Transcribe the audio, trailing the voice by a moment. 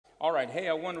All right, hey,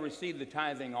 I want to receive the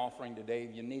tithing offering today.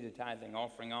 If you need a tithing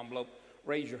offering envelope,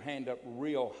 raise your hand up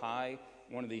real high.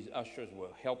 One of these ushers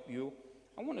will help you.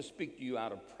 I want to speak to you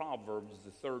out of Proverbs,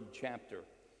 the 3rd chapter.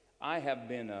 I have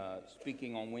been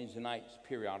speaking on Wednesday nights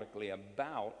periodically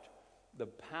about the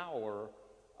power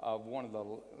of one of the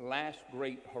last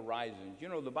great horizons. You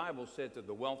know, the Bible said that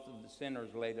the wealth of the sinner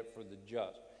is laid up for the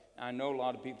just. I know a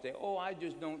lot of people say, oh, I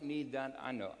just don't need that.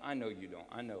 I know you don't.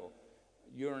 I know.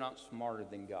 You're not smarter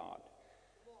than God.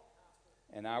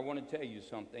 And I want to tell you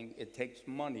something. It takes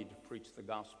money to preach the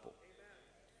gospel.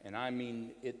 And I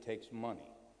mean, it takes money.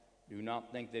 Do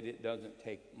not think that it doesn't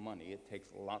take money. It takes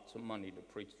lots of money to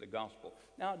preach the gospel.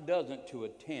 Now, it doesn't to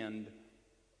attend,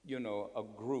 a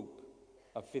group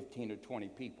of 15 or 20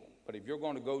 people. But if you're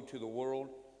going to go to the world,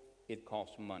 it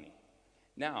costs money.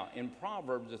 Now, in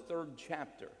Proverbs, the 3rd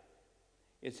chapter,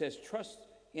 it says, trust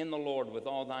in the Lord with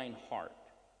all thine heart.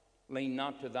 Lean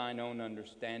not to thine own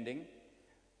understanding.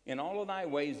 In all of thy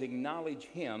ways acknowledge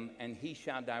him, and he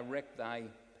shall direct thy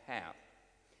path.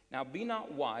 Now be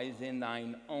not wise in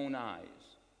thine own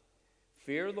eyes.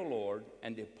 Fear the Lord,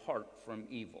 and depart from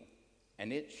evil.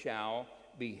 And it shall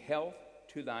be health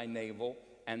to thy navel,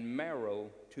 and marrow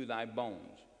to thy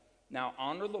bones. Now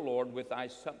honor the Lord with thy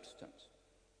substance,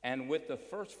 and with the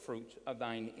firstfruits of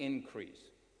thine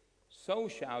increase. So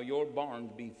shall your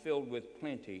barns be filled with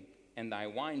plenty, and thy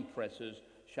wine presses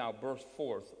shall burst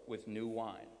forth with new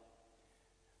wine.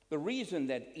 The reason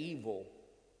that evil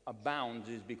abounds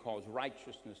is because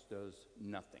righteousness does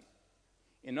nothing.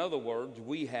 In other words,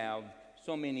 we have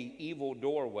so many evil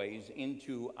doorways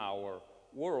into our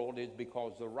world is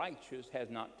because the righteous has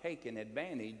not taken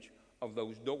advantage of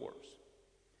those doors.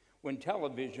 When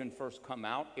television first come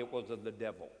out, it was of the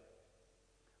devil.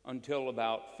 Until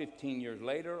about 15 years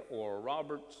later, Oral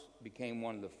Roberts became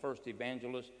one of the first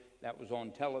evangelists that was on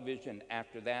television.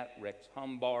 After that, Rex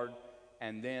Humbard,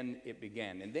 and then it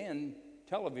began. And then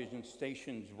television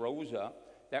stations rose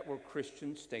up that were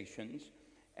Christian stations,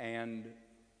 and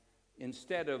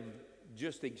instead of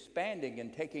just expanding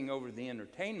and taking over the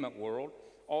entertainment world,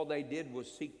 all they did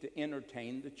was seek to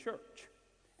entertain the church.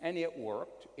 And it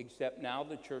worked, except now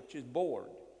the church is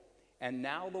bored. And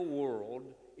now the world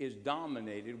is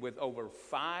dominated with over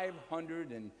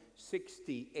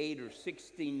 568 or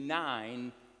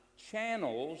 69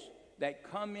 channels that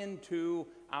come into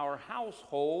our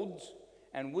households,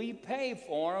 and we pay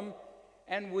for them,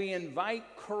 and we invite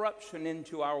corruption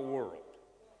into our world.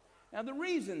 Now, the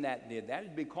reason that did that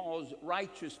is because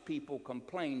righteous people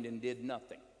complained and did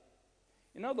nothing.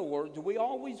 In other words, we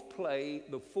always play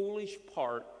the foolish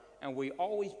part, and we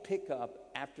always pick up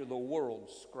after the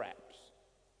world's scraps.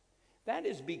 That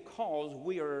is because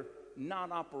we are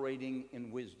not operating in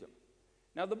wisdom.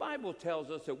 Now, the Bible tells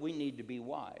us that we need to be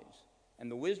wise, and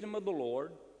the wisdom of the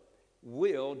Lord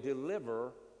will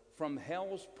deliver from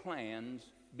hell's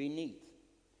plans beneath.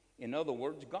 In other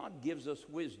words, God gives us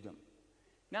wisdom.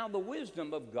 Now, the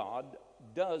wisdom of God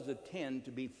does tend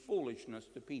to be foolishness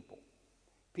to people.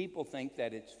 People think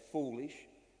that it's foolish.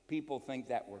 People think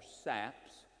that we're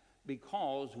saps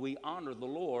because we honor the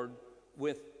Lord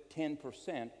with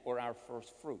 10% or our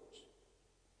first fruits.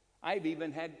 I've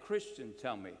even had Christians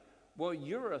tell me, well,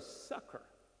 you're a sucker.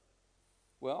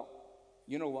 Well,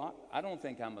 you know what? I don't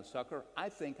think I'm a sucker. I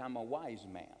think I'm a wise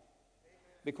man.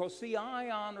 Because, see, I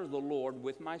honor the Lord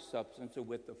with my substance and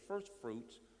with the first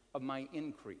fruits of my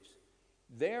increase.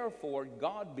 Therefore,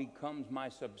 God becomes my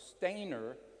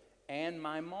sustainer and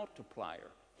my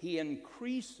multiplier. He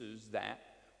increases that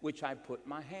which I put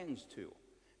my hands to.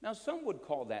 Now, some would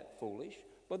call that foolish,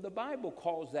 but the Bible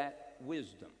calls that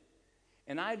wisdom.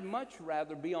 And I'd much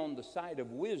rather be on the side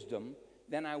of wisdom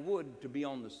than I would to be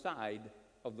on the side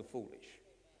of the foolish.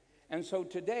 And so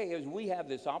today, as we have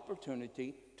this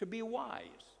opportunity to be wise.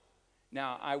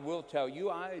 Now, I will tell you,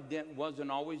 I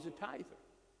wasn't always a tither.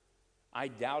 I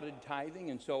doubted tithing,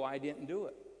 and so I didn't do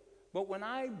it. But when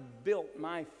I built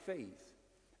my faith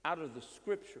out of the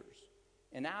scriptures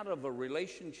and out of a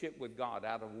relationship with God,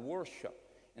 out of worship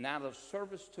and out of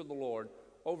service to the Lord,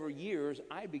 over years,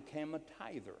 I became a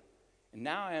tither. And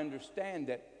now I understand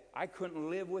that I couldn't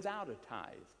live without a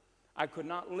tithe. I could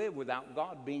not live without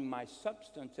God being my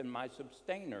substance and my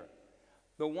sustainer,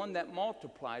 the one that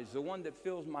multiplies, the one that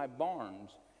fills my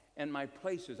barns and my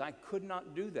places. I could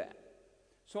not do that.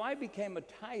 So I became a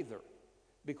tither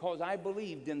because I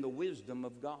believed in the wisdom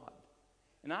of God.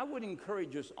 And I would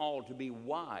encourage us all to be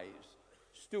wise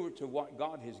stewards of what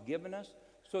God has given us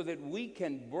so that we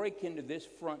can break into this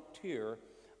frontier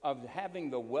of having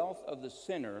the wealth of the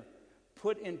sinner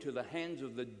put into the hands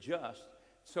of the just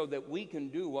so that we can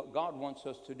do what God wants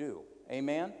us to do.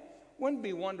 Amen? Wouldn't it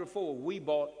be wonderful if we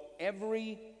bought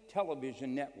every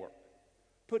television network.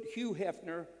 Put Hugh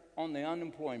Hefner on the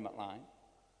unemployment line.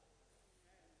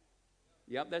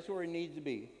 Yep, that's where he needs to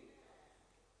be.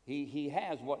 He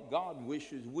has what God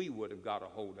wishes we would have got a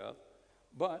hold of.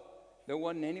 But there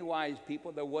wasn't any wise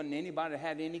people. There wasn't anybody that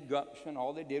had any gumption.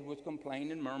 All they did was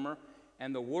complain and murmur.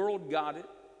 And the world got it.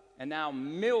 And now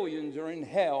millions are in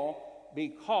hell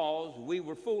because we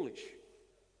were foolish.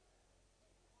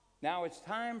 Now it's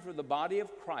time for the body of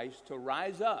Christ to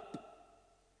rise up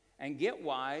and get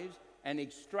wise and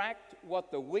extract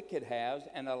what the wicked has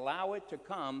and allow it to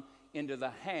come into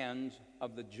the hands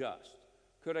of the just.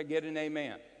 Could I get an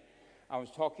amen? I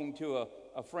was talking to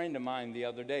a friend of mine the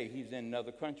other day. He's in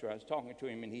another country. I was talking to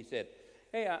him, and he said,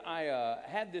 hey, I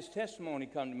had this testimony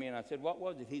come to me. And I said, what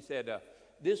was it? He said,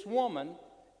 this woman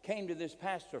came to this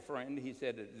pastor friend, he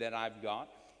said, that I've got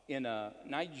in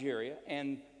Nigeria.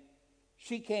 And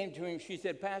she came to him. She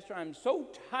said, Pastor, I'm so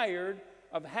tired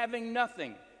of having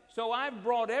nothing. So I've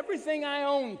brought everything I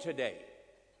own today.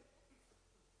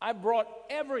 I brought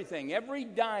everything, every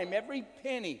dime, every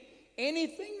penny,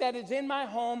 anything that is in my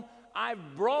home.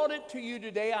 I've brought it to you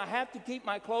today. I have to keep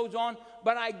my clothes on,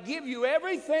 but I give you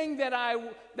everything that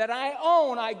I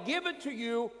own. I give it to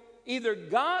you. Either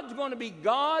God's going to be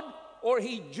God or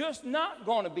he's just not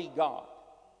going to be God.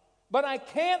 But I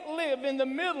can't live in the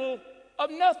middle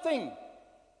of nothing.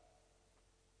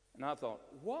 And I thought,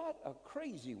 what a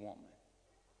crazy woman.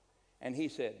 And he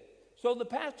said, so the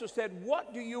pastor said,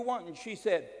 what do you want? And she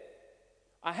said,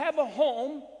 I have a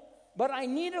home, but I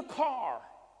need a car.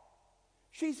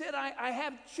 She said, I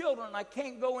have children. I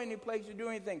can't go any place to do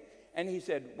anything. And he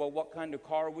said, well, what kind of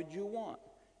car would you want?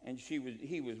 And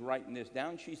he was writing this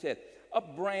down. She said, a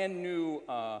brand new,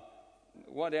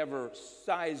 whatever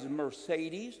size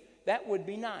Mercedes. That would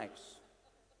be nice.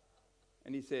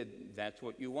 And he said, that's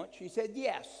what you want? She said,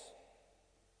 yes.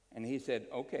 And he said,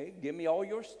 okay, give me all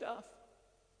your stuff.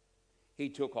 He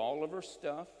took all of her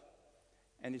stuff.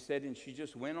 And he said, and she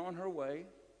just went on her way.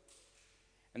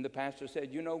 And the pastor said,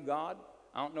 you know, God,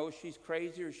 I don't know if she's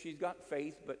crazy or she's got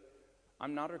faith, but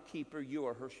I'm not her keeper. You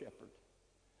are her shepherd.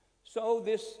 So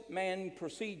this man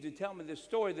proceeded to tell me this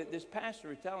story that this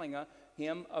pastor is telling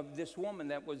him of this woman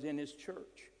that was in his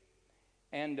church.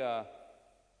 And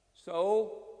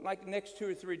so like the next 2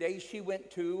 or 3 days, she went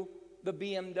to the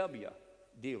BMW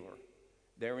dealer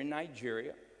there in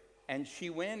Nigeria. And she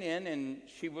went in and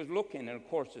she was looking. And, of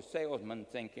course, the salesman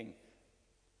thinking,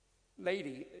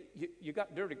 lady, you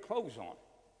got dirty clothes on.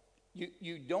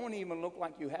 You don't even look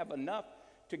like you have enough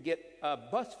to get a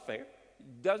bus fare.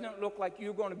 Doesn't look like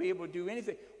you're going to be able to do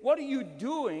anything. What are you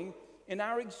doing in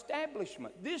our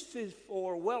establishment? This is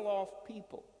for well-off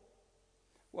people.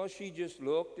 Well, she just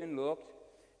looked and looked.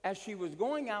 As she was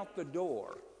going out the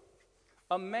door,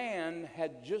 a man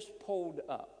had just pulled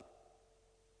up.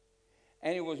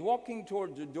 And he was walking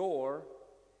towards the door,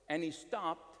 and he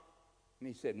stopped, and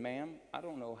he said, ma'am, I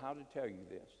don't know how to tell you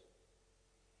this.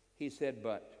 He said,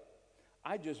 but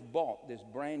I just bought this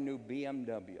brand new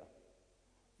BMW,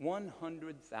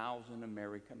 100,000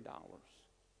 American dollars.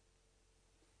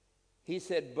 He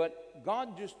said, but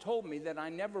God just told me that I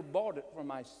never bought it for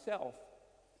myself,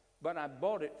 but I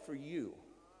bought it for you.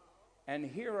 And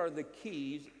here are the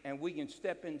keys, and we can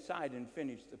step inside and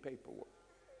finish the paperwork.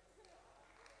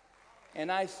 And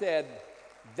I said,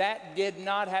 that did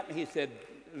not happen. He said,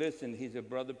 listen, he said,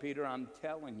 Brother Peter, I'm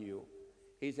telling you.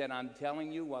 He said, I'm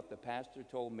telling you what the pastor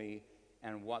told me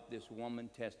and what this woman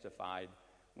testified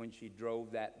when she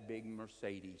drove that big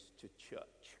Mercedes to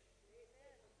church.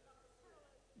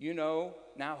 You know,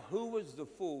 now who was the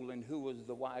fool and who was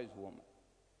the wise woman?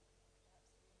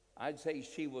 I'd say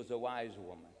she was a wise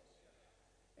woman.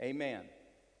 Amen.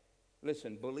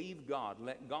 Listen, believe God.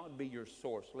 Let God be your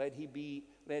source. Let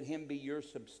him be your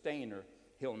sustainer.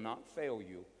 He'll not fail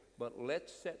you. But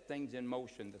let's set things in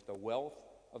motion that the wealth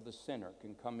of the sinner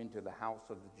can come into the house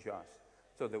of the just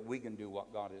so that we can do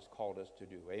what God has called us to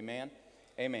do. Amen?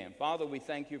 Amen. Father, we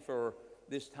thank you for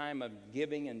this time of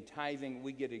giving and tithing.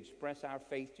 We get to express our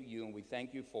faith to you, and we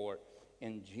thank you for it.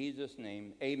 In Jesus'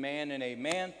 name, amen and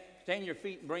amen. Stand your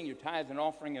feet and bring your tithes and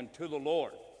offering unto the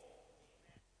Lord.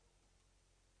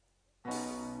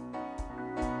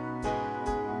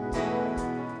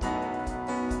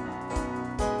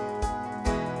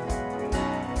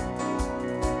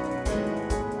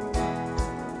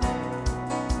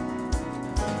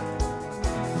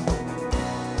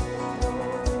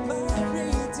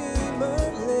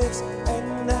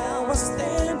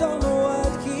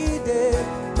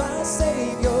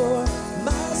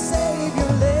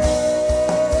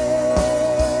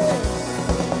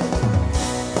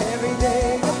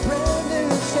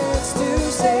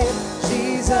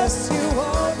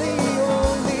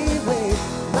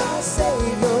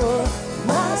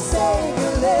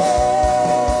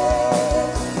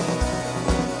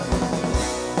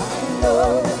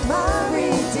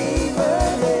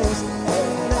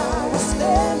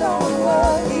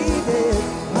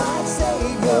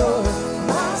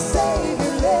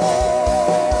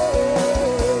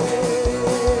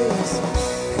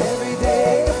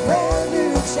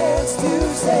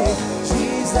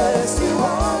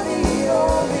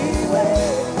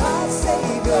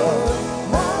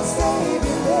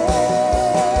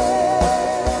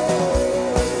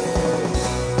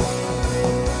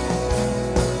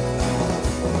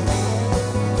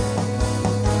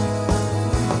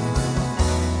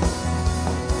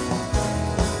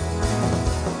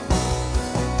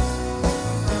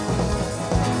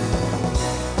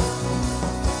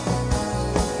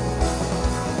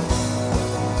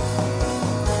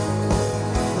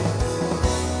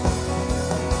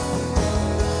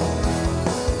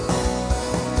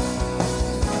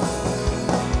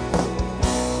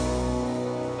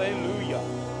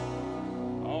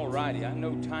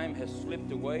 know time has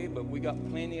slipped away, but we got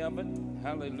plenty of it.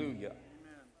 Hallelujah.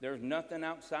 There's nothing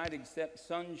outside except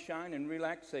sunshine and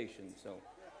relaxation. So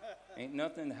ain't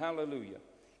nothing. Hallelujah.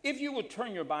 If you will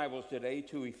turn your Bibles today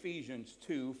to Ephesians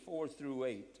 2, 4 through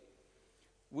 8.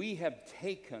 We have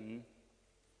taken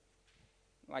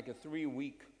like a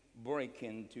 3-week break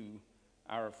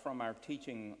from our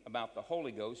teaching about the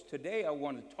Holy Ghost. Today I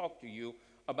want to talk to you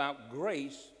about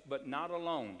grace, but not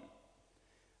alone.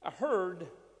 I heard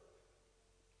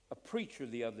a preacher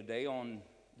the other day on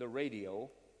the radio,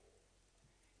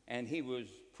 and he was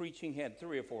preaching. He had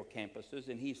 3 or 4 campuses,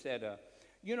 and he said,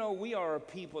 we are a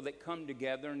people that come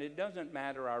together, and it doesn't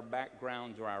matter our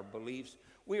backgrounds or our beliefs.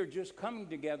 We are just coming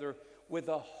together with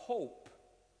a hope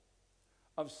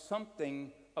of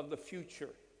something of the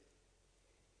future.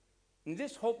 And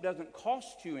this hope doesn't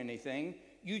cost you anything.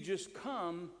 You just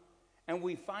come, and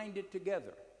we find it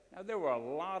together. Now, there were a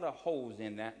lot of holes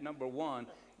in that. Number one,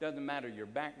 doesn't matter your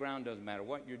background, doesn't matter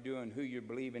what you're doing, who you're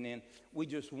believing in. We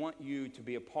just want you to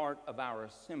be a part of our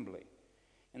assembly.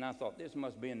 And I thought, this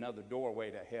must be another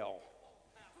doorway to hell.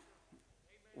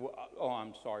 Well,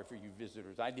 I'm sorry for you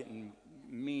visitors. I didn't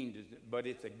mean to, but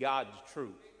it's a God's truth.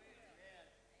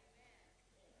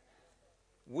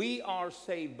 We are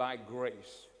saved by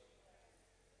grace.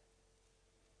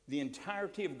 The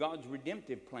entirety of God's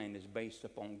redemptive plan is based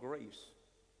upon grace.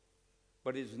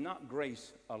 But it is not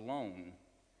grace alone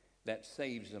that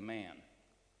saves a man.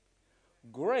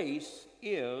 Grace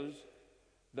is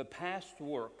the past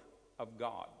work of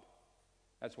God.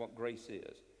 That's what grace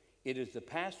is. It is the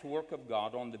past work of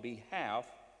God on the behalf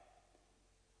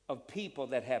of people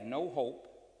that have no hope,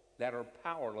 that are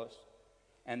powerless,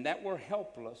 and that were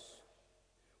helpless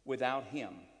without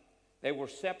Him. They were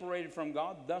separated from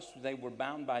God, thus they were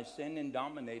bound by sin and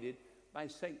dominated by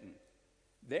Satan.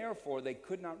 Therefore, they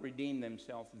could not redeem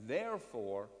themselves.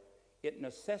 Therefore, it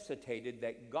necessitated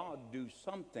that God do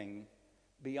something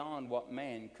beyond what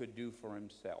man could do for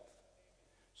himself.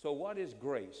 So what is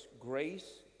grace? Grace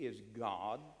is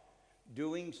God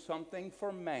doing something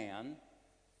for man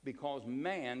because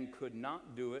man could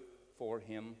not do it for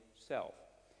himself.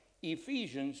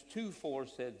 Ephesians 2:4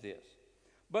 says this,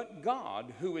 "But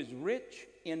God, who is rich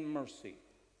in mercy,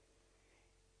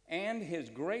 and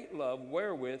his great love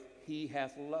wherewith he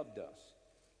hath loved us,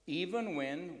 even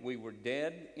when we were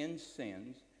dead in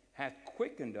sins, hath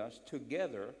quickened us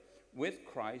together with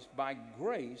Christ. By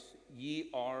grace ye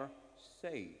are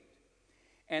saved,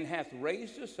 and hath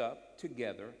raised us up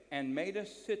together, and made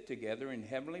us sit together in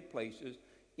heavenly places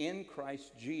in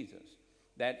Christ Jesus,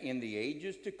 that in the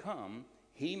ages to come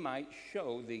he might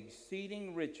show the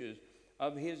exceeding riches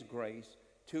of his grace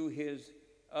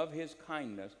of his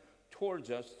kindness towards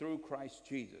us through Christ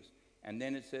Jesus." And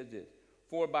then it says this,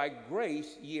 "For by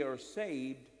grace ye are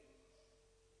saved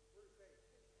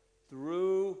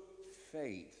through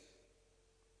faith,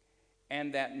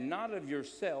 and that not of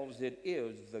yourselves, it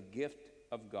is the gift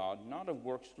of God, not of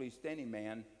works, lest any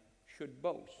man should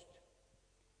boast."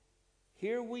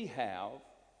 Here we have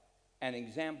an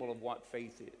example of what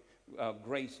faith is.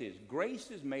 Grace is.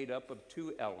 Grace is made up of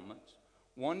 2 elements.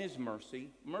 One is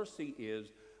mercy. Mercy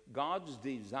is God's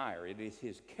desire. It is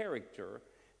his character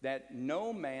that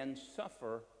no man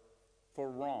suffer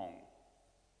for wrong.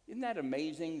 Isn't that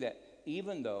amazing that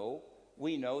even though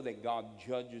we know that God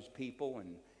judges people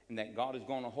and that God is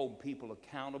going to hold people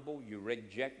accountable, you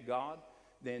reject God,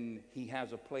 then he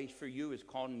has a place for you. It's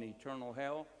called an eternal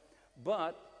hell.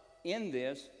 But in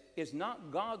this, it's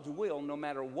not God's will, no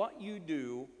matter what you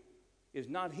do, it's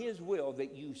not his will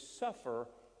that you suffer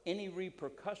any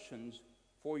repercussions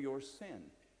for your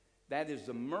sin. That is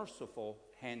the merciful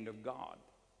hand of God.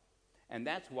 And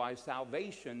that's why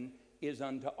salvation is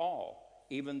unto all,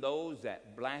 even those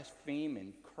that blaspheme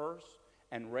and curse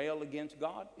and rail against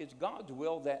God. It's God's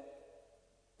will that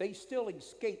they still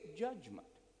escape judgment.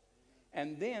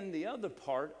 And then the other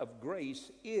part of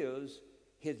grace is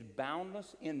his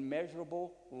boundless,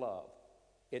 immeasurable love.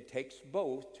 It takes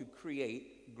both to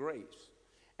create grace.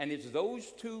 And it's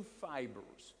those 2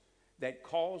 fibers that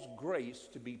cause grace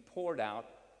to be poured out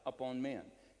upon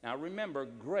men. Now remember,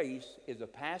 grace is a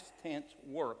past tense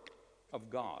work of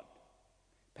God.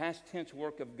 Past tense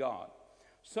work of God.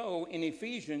 So in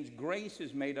Ephesians, grace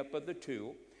is made up of the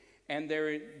 2. And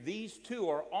these 2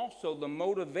 are also the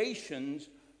motivations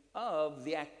of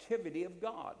the activity of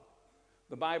God.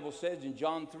 The Bible says in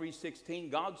John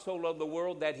 3:16, "God so loved the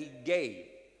world that he gave."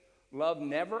 Love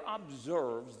never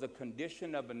observes the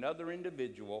condition of another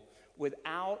individual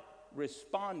without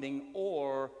responding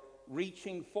or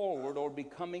reaching forward or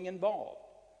becoming involved.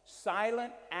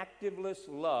 Silent, activeless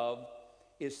love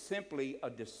is simply a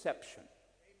deception.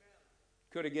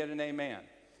 Could I get an amen?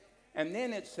 And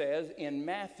then it says in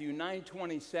Matthew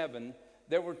 9:27,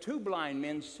 there were two blind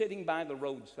men sitting by the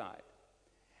roadside.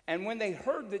 And when they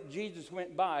heard that Jesus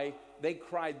went by, they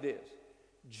cried this,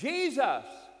 Jesus,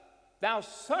 thou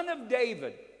Son of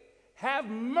David, have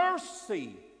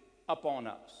mercy upon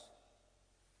us.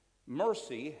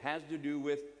 Mercy has to do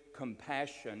with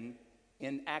compassion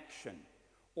in action,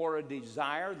 or a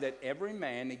desire that every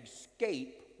man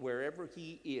escape wherever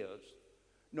he is,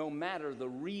 no matter the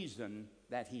reason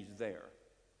that he's there.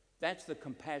 That's the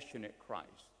compassionate Christ.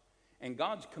 And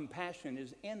God's compassion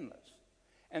is endless.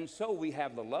 And so we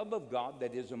have the love of God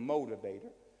that is a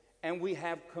motivator, and we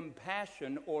have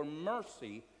compassion or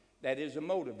mercy that is a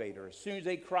motivator. As soon as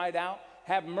they cried out,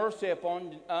 have mercy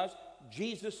upon us,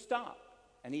 Jesus stopped.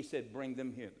 And he said, bring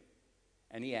them hither.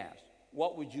 And he asked,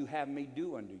 what would you have me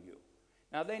do unto you?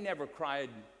 Now, they never cried,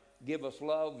 give us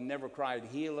love, never cried,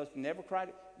 heal us, never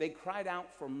cried. They cried out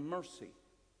for mercy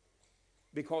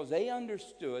because they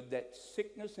understood that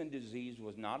sickness and disease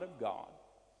was not of God.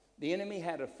 The enemy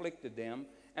had afflicted them,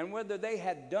 and whether they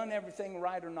had done everything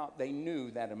right or not, they knew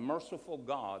that a merciful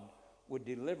God would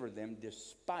deliver them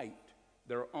despite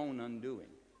their own undoing.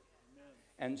 Amen.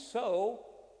 And so,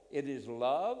 it is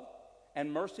love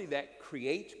and mercy that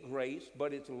creates grace,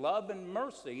 but it's love and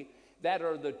mercy that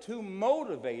are the two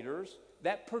motivators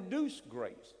that produce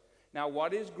grace. Now,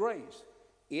 what is grace?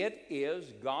 It is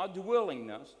God's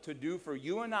willingness to do for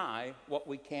you and I what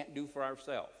we can't do for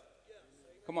ourselves.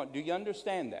 Come on, do you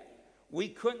understand that? We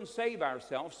couldn't save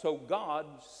ourselves, so God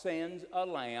sends a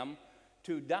lamb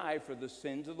to die for the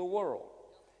sins of the world.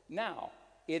 Now,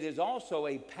 it is also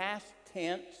a past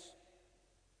tense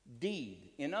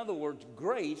deed. In other words,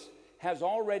 grace has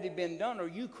already been done, or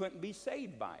you couldn't be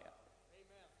saved by it.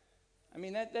 Amen. I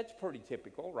mean, that's pretty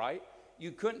typical, right?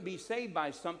 You couldn't be saved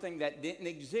by something that didn't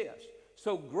exist.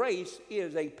 So grace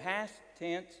is a past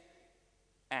tense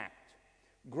act.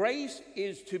 Grace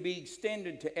is to be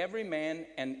extended to every man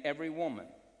and every woman.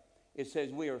 It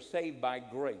says we are saved by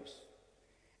grace.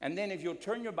 And then if you'll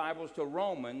turn your Bibles to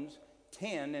Romans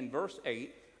 10 and verse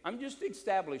 8, I'm just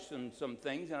establishing some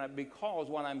things, and because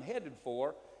what I'm headed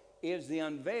for is the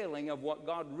unveiling of what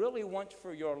God really wants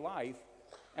for your life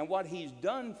and what he's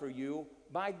done for you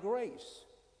by grace.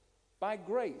 By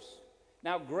grace.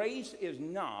 Now, grace is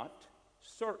not,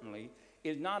 certainly,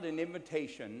 is not an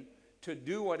invitation to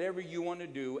do whatever you want to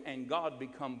do and God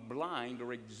become blind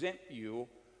or exempt you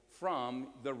from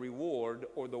the reward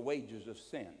or the wages of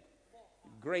sin.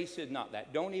 Grace is not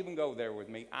that. Don't even go there with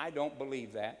me. I don't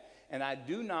believe that. And I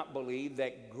do not believe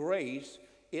that grace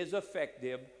is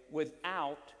effective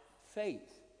without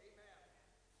faith.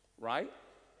 Right?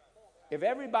 If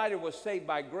everybody was saved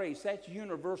by grace, that's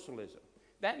universalism.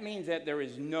 That means that there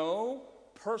is no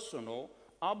personal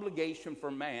obligation for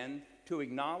man to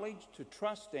acknowledge, to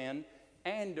trust in,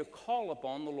 and to call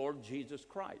upon the Lord Jesus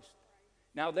Christ.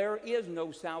 Now, there is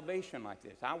no salvation like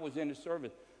this. I was in a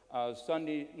service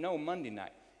Monday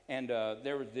night, and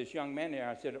there was this young man there.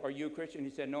 I said, are you a Christian? He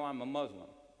said, no, I'm a Muslim.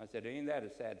 I said, ain't that a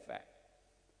sad fact?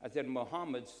 I said,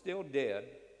 Muhammad's still dead.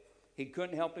 He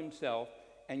couldn't help himself,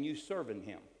 and you serving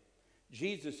him.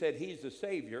 Jesus said he's the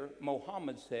Savior.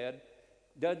 Muhammad said,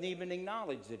 doesn't even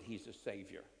acknowledge that he's a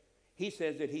Savior. He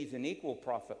says that he's an equal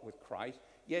prophet with Christ,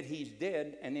 yet he's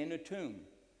dead and in a tomb.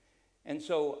 And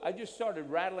so I just started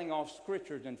rattling off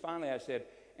scriptures, and finally I said,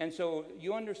 and so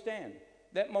you understand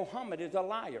that Muhammad is a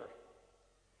liar.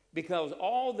 Because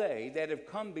all they that have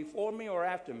come before me or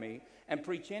after me and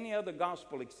preach any other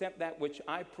gospel except that which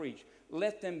I preach,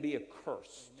 let them be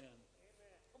accursed. Amen.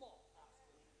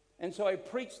 And so I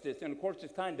preached this, and of course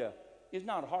it's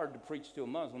not hard to preach to a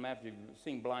Muslim after you've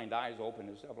seen blind eyes open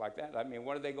and stuff like that. I mean,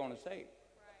 what are they going to say?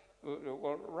 Right.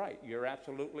 Well, right, you're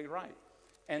absolutely right.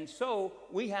 And so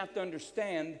we have to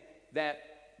understand that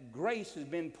grace has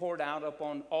been poured out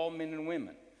upon all men and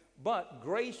women. But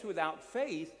grace without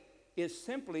faith is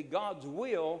simply God's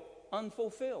will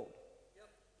unfulfilled. Yep.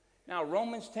 Now,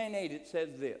 Romans 10:8, it says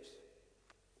this.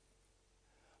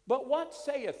 But what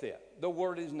saith it? The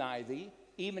word is nigh thee,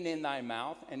 even in thy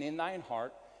mouth and in thine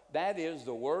heart. That is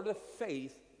the word of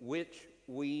faith which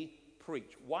we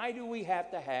preach. Why do we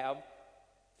have to have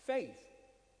faith?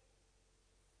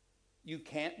 You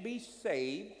can't be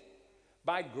saved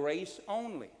by grace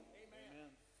only. Amen.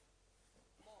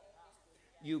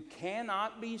 You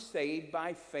cannot be saved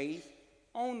by faith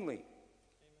only. Amen.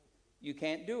 You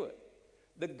can't do it.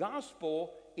 The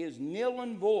gospel is nil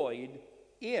and void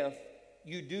if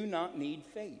you do not need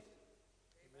faith.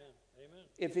 Amen. Amen.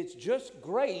 If it's just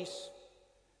grace,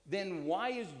 then why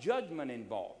is judgment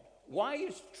involved? Why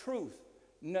is truth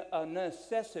a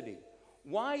necessity?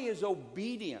 Why is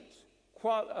obedience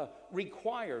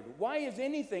required? Why is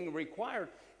anything required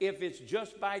if it's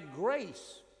just by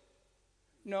grace?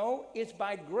 No, it's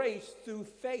by grace through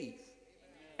faith.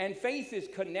 And faith is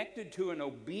connected to an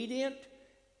obedient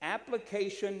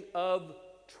application of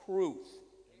truth.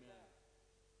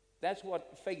 That's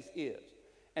what faith is.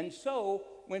 And so,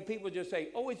 when people just say,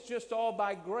 oh, it's just all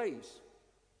by grace.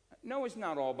 No, it's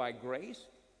not all by grace.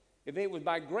 If it was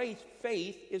by grace,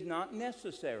 faith is not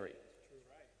necessary.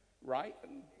 Right?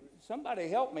 Somebody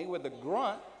help me with a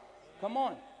grunt. Come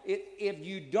on. If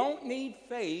you don't need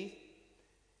faith,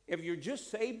 if you're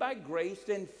just saved by grace,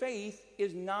 then faith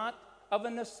is not of a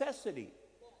necessity.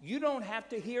 You don't have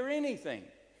to hear anything.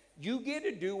 You get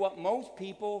to do what most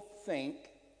people think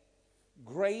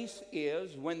grace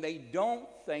is when they don't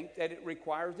think that it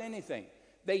requires anything.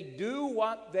 They do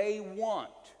what they want.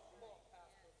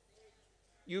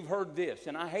 You've heard this,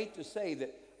 and I hate to say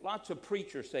that lots of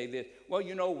preachers say this. Well,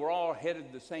 you know, we're all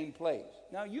headed the same place.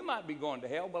 Now, you might be going to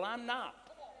hell, but I'm not.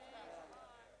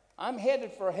 I'm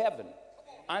headed for heaven.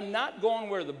 I'm not going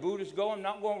where the Buddhists go. I'm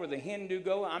not going where the Hindu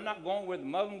go. I'm not going where the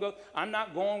Muslim go. I'm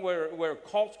not going where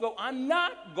cults go. I'm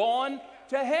not going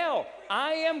to hell.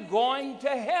 I am going to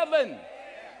heaven.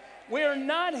 We're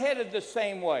not headed the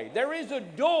same way. There is a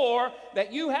door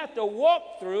that you have to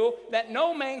walk through that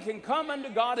no man can come unto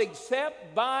God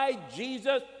except by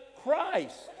Jesus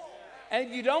Christ. And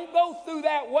if you don't go through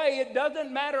that way, it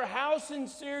doesn't matter how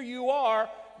sincere you are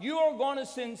going to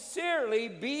sincerely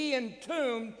be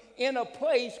entombed in a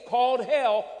place called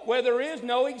hell where there is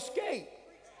no escape.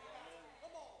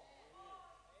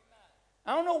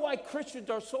 I don't know why Christians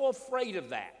are so afraid of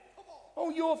that. Oh,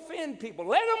 you offend people.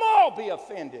 Let them all be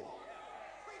offended.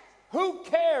 Who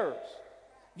cares?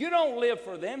 You don't live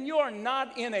for them. You are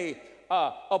not in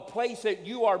a place that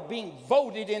you are being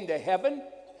voted into heaven.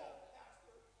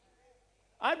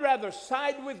 I'd rather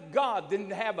side with God than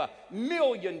to have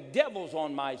 1,000,000 devils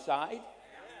on my side.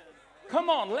 Come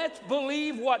on, let's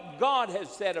believe what God has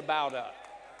said about us.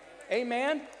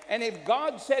 Amen? And if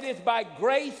God said it's by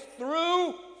grace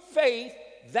through faith,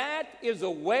 that is the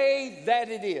way that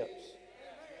it is.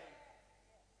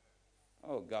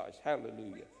 Oh, gosh,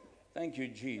 hallelujah. Thank you,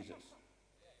 Jesus.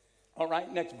 All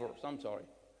right, next verse, I'm sorry.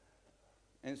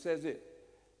 And it says it,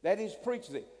 that is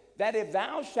preached thee, that if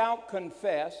thou shalt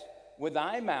confess with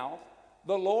thy mouth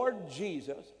the Lord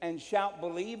Jesus, and shalt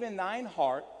believe in thine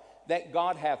heart that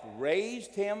God hath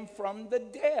raised him from the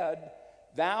dead,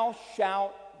 thou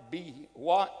shalt be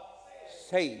what?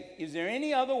 Saved. Is there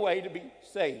any other way to be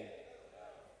saved?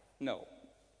 No.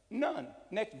 None.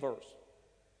 Next verse.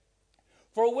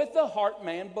 For with the heart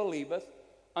man believeth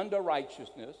unto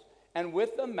righteousness, and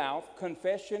with the mouth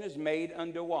confession is made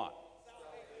unto what?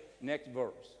 Next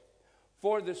verse.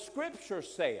 For the scripture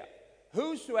saith,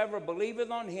 whosoever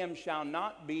believeth on him shall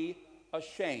not be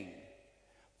ashamed.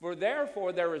 For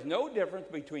therefore there is no difference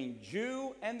between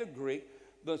Jew and the Greek.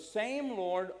 The same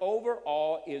Lord over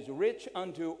all is rich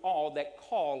unto all that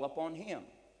call upon him.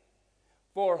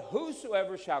 For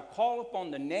whosoever shall call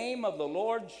upon the name of the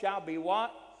Lord shall be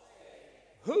what?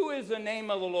 Who is the name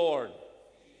of the Lord?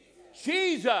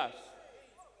 Jesus.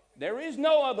 There is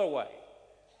no other way.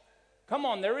 Come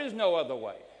on, there is no other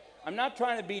way. I'm not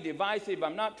trying to be divisive.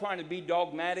 I'm not trying to be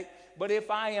dogmatic. But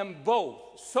if I am both,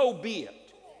 so be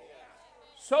it.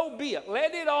 So be it.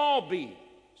 Let it all be.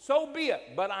 So be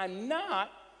it. But I'm not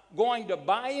going to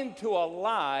buy into a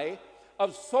lie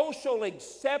of social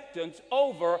acceptance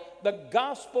over the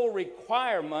gospel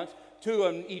requirements to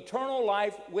an eternal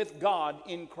life with God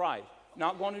in Christ.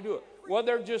 Not going to do it. Well,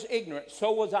 they're just ignorant.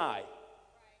 So was I.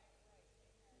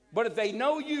 But if they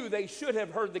know you, they should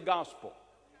have heard the gospel.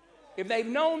 If they've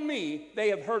known me, they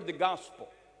have heard the gospel.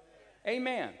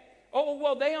 Amen. Oh,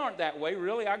 well, they aren't that way,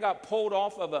 really. I got pulled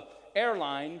off of an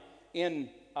airline in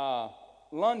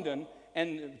London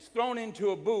and thrown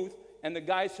into a booth, and the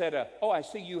guy said, oh, I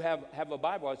see you have a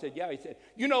Bible. I said, yeah. He said,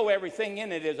 you know everything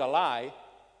in it is a lie.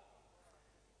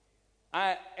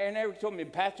 And Eric told me,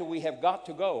 Pastor, we have got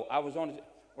to go. I was on,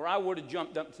 or I would have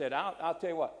jumped up and said, I'll tell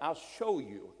you what, I'll show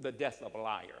you the death of a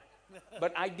liar.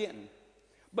 But I didn't.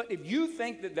 But if you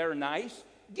think that they're nice,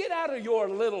 get out of your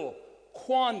little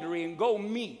quandary and go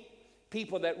meet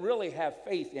people that really have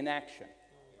faith in action.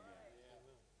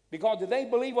 Because if they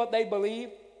believe what they believe,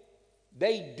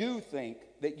 they do think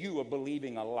that you are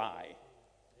believing a lie.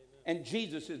 And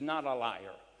Jesus is not a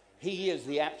liar. He is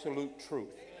the absolute truth.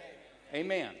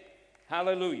 Amen.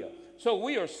 Hallelujah. So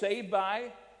we are saved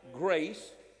by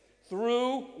grace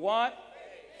through what?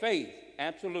 Faith.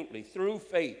 Absolutely. Through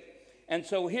faith. And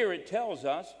so here it tells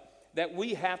us that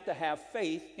we have to have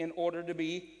faith in order to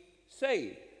be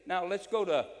saved. Now let's go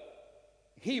to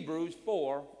Hebrews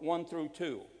 4, 1 through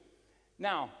 2.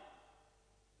 Now,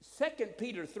 2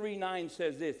 Peter 3:9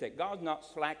 says this, that God's not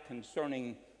slack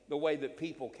concerning the way that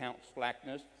people count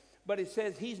slackness, but it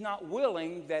says he's not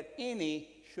willing that any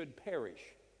should perish.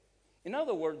 In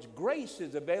other words, grace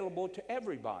is available to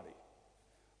everybody.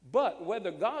 But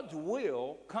whether God's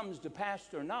will comes to pass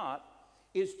or not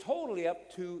is totally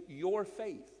up to your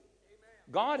faith.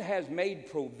 Amen. God has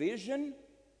made provision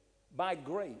by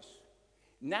grace.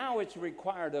 Now it's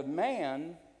required of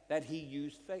man that he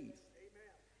use faith.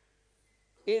 Amen.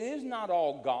 It is not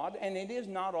all God and it is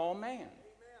not all man. Amen.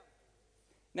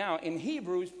 Now in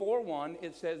Hebrews 4:1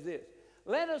 it says this,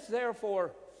 let us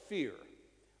therefore fear,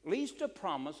 lest a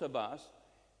promise of us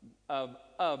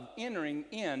of entering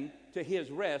in to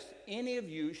his rest, any of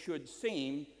you should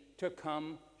seem to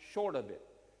come short of it.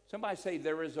 Somebody say,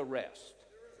 there is a rest.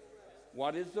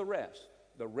 What is the rest?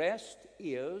 The rest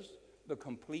is the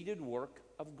completed work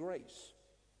of grace.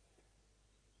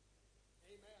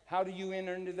 Amen. How do you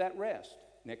enter into that rest?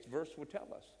 Next verse will tell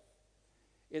us.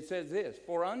 It says this,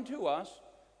 for unto us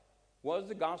was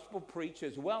the gospel preached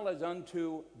as well as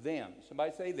unto them.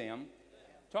 Somebody say them.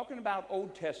 Talking about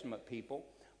Old Testament people.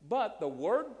 But the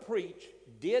word preached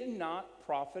did not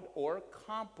profit or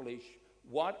accomplish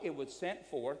what it was sent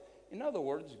forth. In other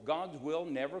words, God's will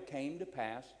never came to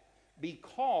pass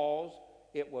because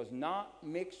it was not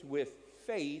mixed with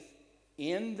faith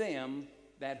in them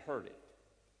that heard it.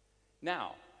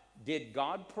 Now, did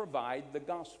God provide the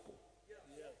gospel?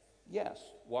 Yes.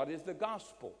 What is the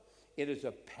gospel? It is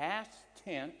a past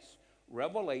tense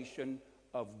revelation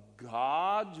of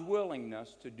God's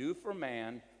willingness to do for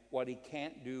man what he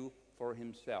can't do for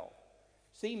himself.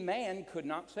 See, man could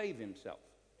not save himself.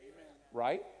 Amen.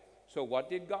 Right? So what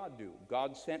did God do?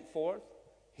 God sent forth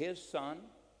his son,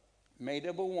 made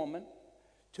of a woman,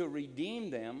 to redeem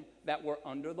them that were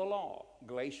under the law.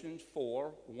 Galatians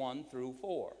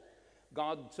 4:1-4.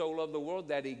 God so loved the world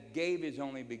that he gave his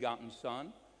only begotten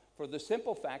son, for the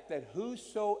simple fact that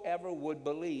whosoever would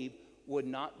believe would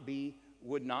not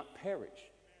perish.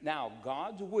 Now,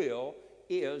 God's will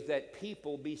is that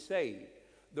people be saved.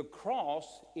 The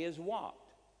cross is what?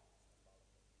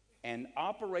 An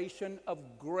operation of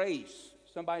grace.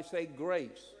 Somebody say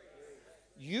grace.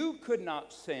 You could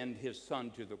not send his son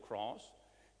to the cross.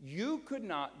 You could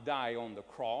not die on the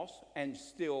cross and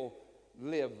still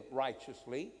live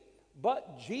righteously.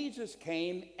 But Jesus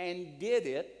came and did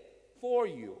it for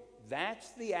you.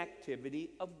 That's the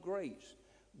activity of grace.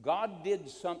 God did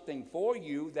something for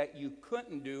you that you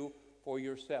couldn't do for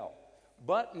yourself.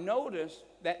 But notice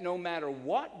that no matter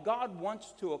what God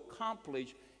wants to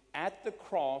accomplish at the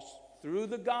cross through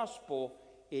the gospel,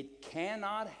 it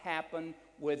cannot happen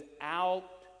without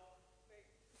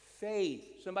faith.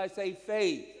 Somebody say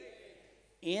faith.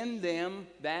 In them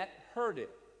that heard it.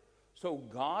 So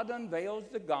God unveils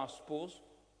the gospel's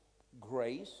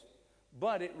grace,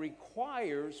 but it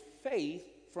requires faith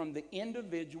from the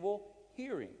individual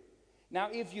hearing. Now,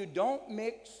 if you don't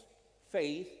mix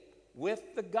faith with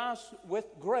the gospel, with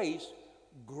grace,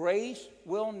 grace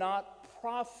will not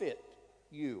profit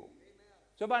you. Amen.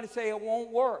 Somebody say it won't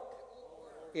work.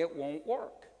 It won't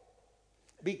work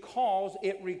because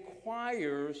it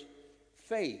requires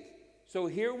faith. So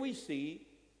here we see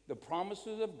the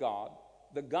promises of God,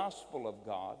 the gospel of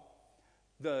God,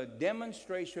 the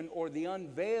demonstration or the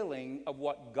unveiling of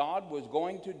what God was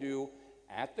going to do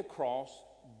at the cross.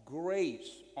 Grace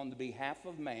on the behalf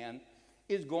of man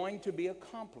is going to be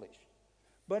accomplished.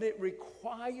 But it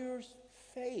requires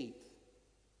faith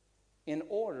in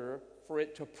order for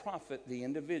it to profit the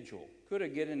individual. Could I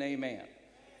get an amen?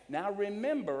 Now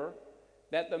remember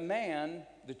that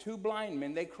the two blind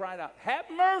men, they cried out, have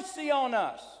mercy on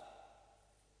us.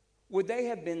 Would they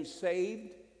have been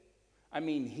saved,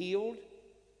 healed,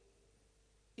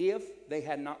 if they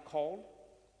had not called?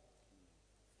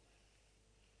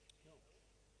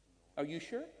 Are you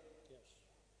sure? Yes.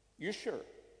 You're sure?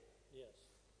 Yes.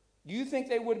 Do you think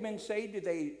they would have been saved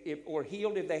or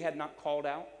healed if they had not called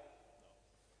out? No.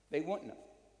 They wouldn't have.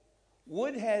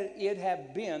 Would it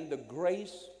have been the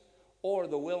grace or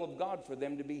the will of God for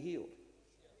them to be healed?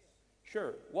 Yes.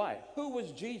 Sure. Why? Who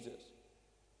was Jesus?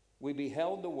 We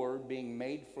beheld the Word being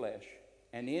made flesh,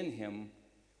 and in him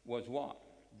was what?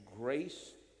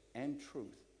 Grace and truth.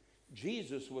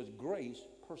 Jesus was grace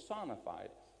personified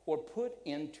or put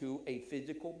into a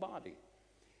physical body.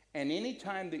 And any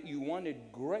time that you wanted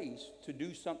grace to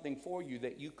do something for you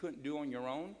that you couldn't do on your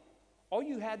own, all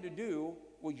you had to do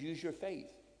was use your faith.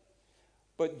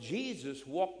 But Jesus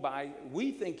walked by,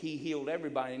 we think he healed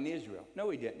everybody in Israel. No,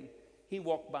 he didn't. He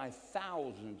walked by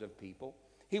thousands of people.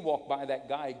 He walked by that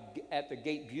guy at the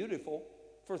Gate Beautiful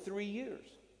for 3 years.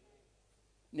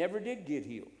 Never did get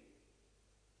healed.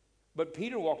 But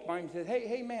Peter walked by and said,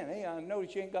 hey, man, hey, I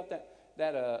noticed you ain't got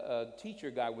that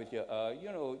teacher guy with you.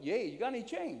 You got any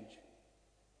change?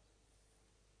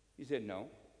 He said, no.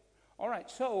 All right,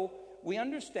 so we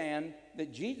understand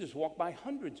that Jesus walked by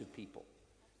hundreds of people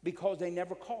because they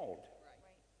never called.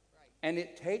 Right. And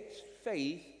it takes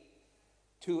faith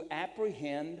to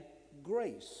apprehend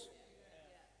grace.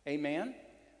 Amen?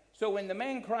 So when the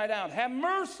man cried out, have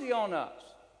mercy on us,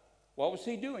 what was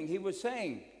he doing? He was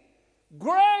saying,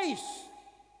 grace,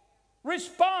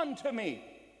 respond to me.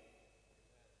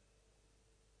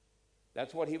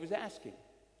 That's what he was asking.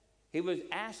 He was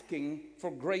asking for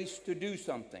grace to do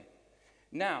something.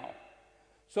 Now,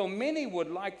 so many would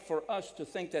like for us to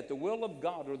think that the will of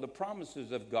God or the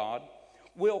promises of God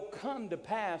will come to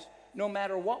pass no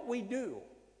matter what we do.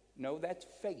 No, that's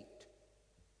fate.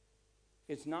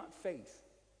 It's not faith.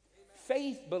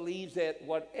 Faith believes that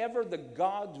whatever the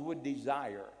gods would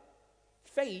desire.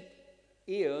 Fate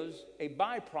is a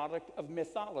byproduct of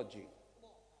mythology.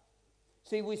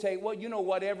 See, we say, well,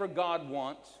 whatever God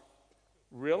wants.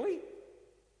 Really?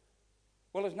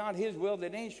 Well, it's not his will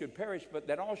that any should perish, but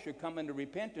that all should come into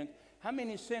repentance. How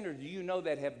many sinners do you know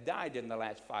that have died in the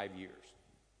last 5 years?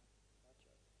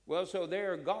 Well, so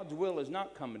there, God's will is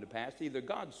not coming to pass. Either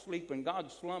God's sleeping,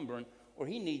 God's slumbering, or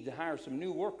he needs to hire some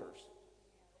new workers.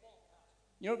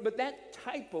 But that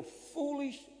type of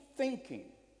foolish thinking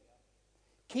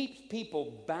keeps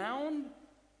people bound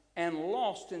and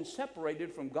lost and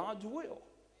separated from God's will.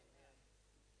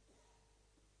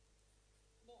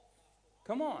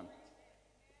 Come on.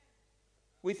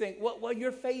 We think, well,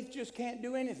 your faith just can't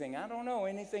do anything. I don't know.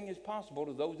 Anything is possible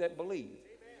to those that believe.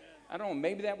 I don't know.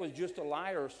 Maybe that was just a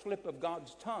lie or a slip of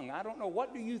God's tongue. I don't know.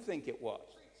 What do you think it was?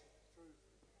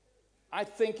 I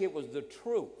think it was the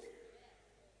truth.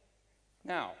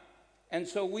 Now, and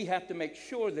so we have to make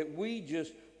sure that we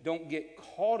just don't get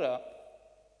caught up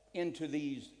into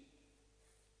these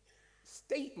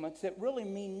statements that really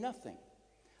mean nothing.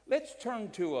 Let's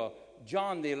turn to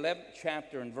John the 11th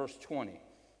chapter and verse 20.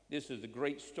 This is a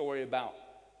great story about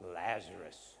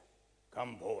Lazarus.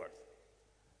 Come forth.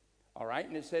 All right,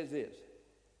 and it says this.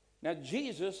 Now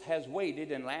Jesus has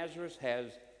waited and Lazarus has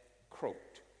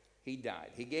croaked. He died.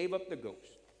 He gave up the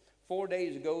ghost. 4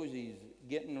 days ago, he's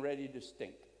getting ready to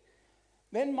stink.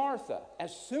 Then Martha,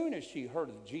 as soon as she heard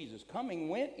of Jesus coming,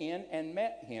 went in and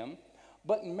met him,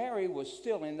 but Mary was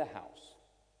still in the house.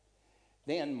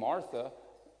 Then Martha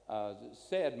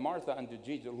said unto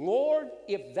Jesus, Lord,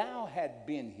 if thou had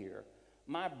been here,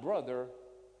 my brother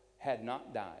had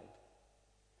not died.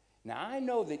 Now I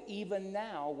know that even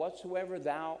now, whatsoever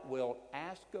thou wilt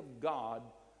ask of God,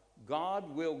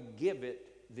 God will give it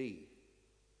thee.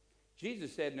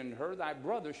 Jesus said unto her, thy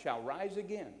brother shall rise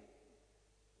again.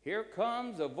 Here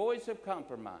comes a voice of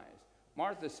compromise.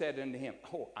 Martha said unto him,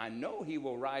 oh, I know he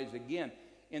will rise again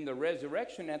in the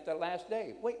resurrection at the last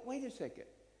day. Wait a second.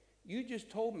 You just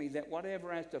told me that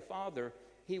whatever asked the Father,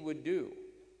 he would do.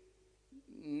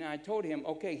 And I told him,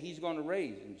 okay, he's going to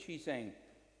raise. And she's saying,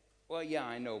 well, yeah,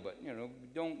 I know, but,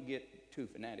 don't get too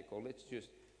fanatical. Let's just,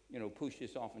 push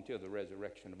this off until the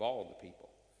resurrection of all the people.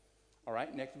 All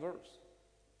right, next verse.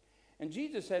 And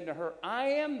Jesus said to her, I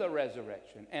am the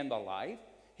resurrection and the life.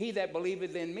 He that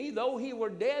believeth in me, though he were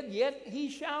dead, yet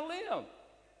he shall live.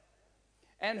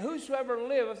 And whosoever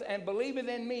liveth and believeth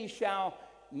in me shall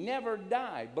never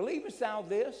die. Believest thou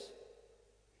this?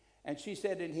 And she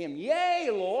said unto him, yea,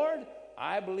 Lord,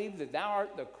 I believe that thou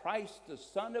art the Christ, the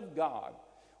Son of God,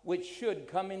 which should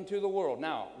come into the world.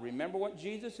 Now, remember what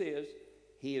Jesus is.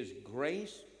 He is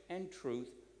grace and truth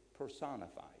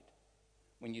personified.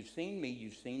 When you've seen me,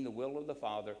 you've seen the will of the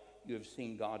Father. You have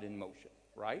seen God in motion,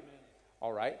 right? Amen.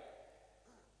 All right.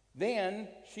 Then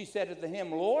she said unto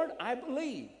him, Lord, I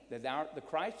believe that thou art the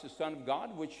Christ, the Son of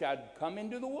God, which shall come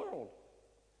into the world.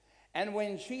 And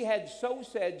when she had so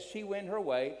said, she went her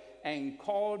way and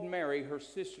called Mary, her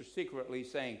sister, secretly,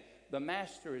 saying, the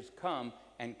master is come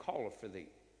and calleth for thee.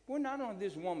 Well, not only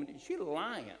this woman, she's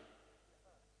lying.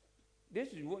 This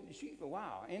is what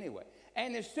wow, anyway.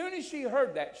 And as soon as she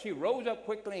heard that, she rose up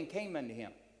quickly and came unto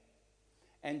him.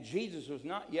 And Jesus was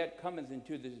not yet cometh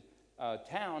into the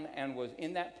town, and was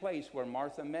in that place where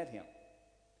Martha met him.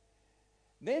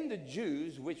 Then the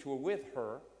Jews which were with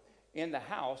her in the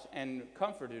house and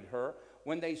comforted her,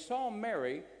 when they saw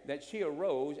Mary, that she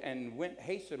arose and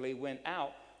hastily went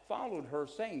out, followed her,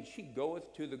 saying, she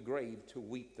goeth to the grave to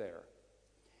weep there.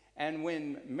 And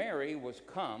when Mary was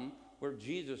come where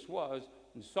Jesus was,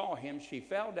 and saw him, she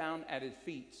fell down at his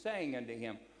feet, saying unto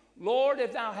him, Lord,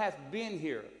 if thou hadst been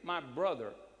here, my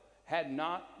brother had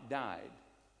not died.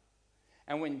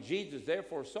 And when Jesus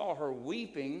therefore saw her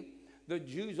weeping, the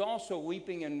Jews also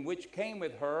weeping, and which came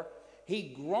with her,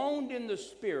 he groaned in the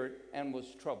spirit and was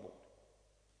troubled,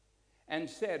 and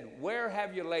said, Where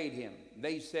have you laid him?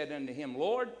 They said unto him,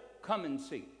 Lord, come and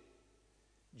see.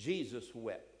 Jesus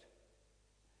wept.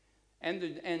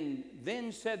 And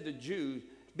then said the Jews,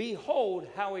 Behold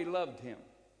how he loved him.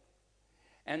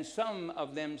 And some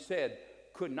of them said,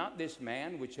 Could not this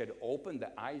man which had opened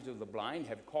the eyes of the blind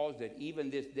have caused that even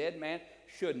this dead man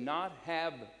should not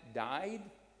have died?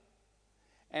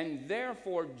 And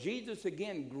therefore Jesus,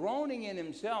 again groaning in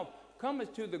himself,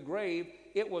 cometh to the grave.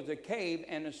 It was a cave,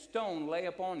 and a stone lay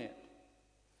upon it.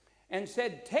 And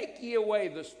said, Take ye away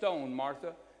the stone.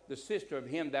 Martha, the sister of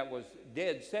him that was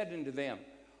dead, said unto them,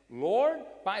 Lord,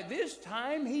 by this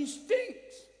time he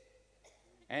stinks,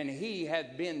 and he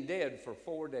hath been dead for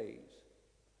 4 days.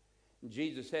 And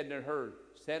Jesus said unto her,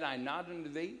 Said I not unto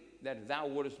thee, that if thou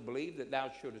wouldest believe, that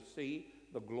thou shouldest see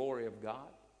the glory of God?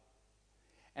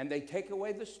 And they take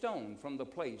away the stone from the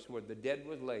place where the dead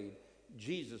was laid.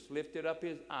 Jesus lifted up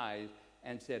his eyes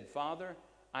and said, Father,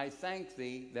 I thank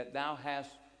thee that thou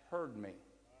hast heard me.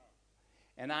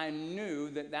 And I knew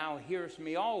that thou hearest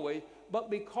me always, but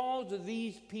because of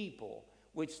these people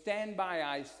which stand by,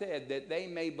 I said, that they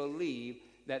may believe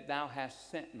that thou hast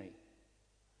sent me.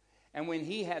 And when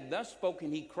he had thus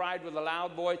spoken, he cried with a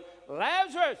loud voice,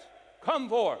 Lazarus, come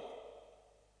forth.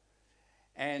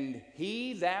 And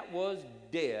he that was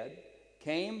dead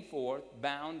came forth,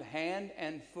 bound hand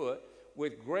and foot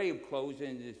with grave clothes,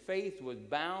 and his face was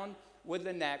bound with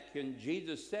a napkin.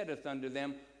 Jesus saith unto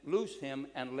them, Loose him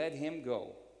and let him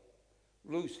go.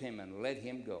 Loose him and let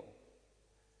him go.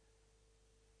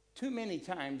 Too many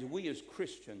times we as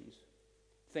Christians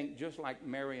think just like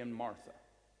Mary and Martha,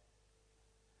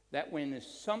 that when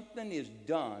something is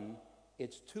done,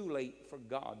 it's too late for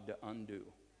God to undo.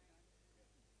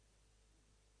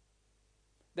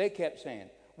 They kept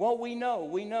saying, well, we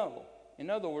know.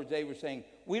 In other words, they were saying,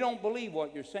 we don't believe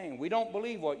what you're saying. We don't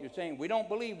believe what you're saying. We don't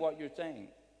believe what you're saying.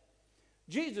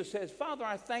 Jesus says, Father,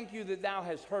 I thank you that thou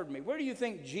hast heard me. Where do you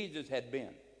think Jesus had been?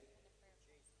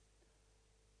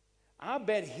 I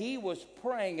bet he was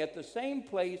praying at the same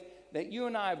place that you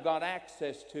and I have got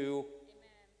access to. Amen.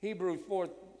 Hebrews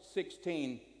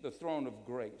 4:16, the throne of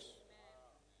grace.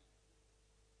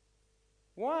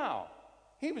 Amen. Wow.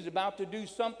 He was about to do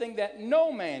something that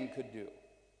no man could do.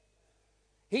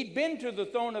 He'd been to the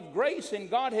throne of grace, and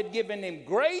God had given him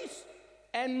grace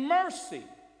and mercy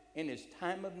in his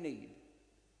time of need.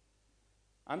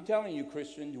 I'm telling you,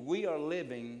 Christians, we are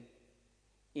living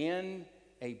in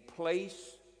a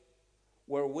place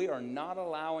where we are not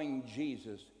allowing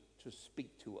Jesus to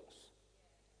speak to us.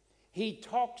 He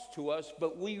talks to us,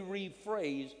 but we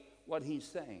rephrase what he's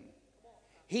saying.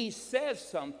 He says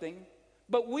something,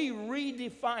 but we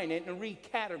redefine it and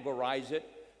recategorize it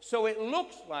so it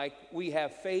looks like we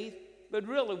have faith, but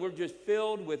really we're just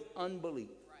filled with unbelief.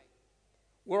 Right.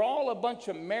 We're all a bunch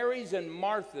of Marys and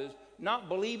Marthas not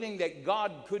believing that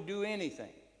God could do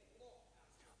anything.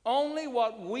 Only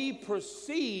what we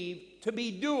perceive to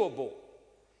be doable.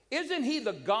 Isn't he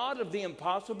the God of the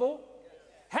impossible?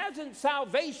 Hasn't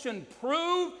salvation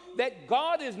proved that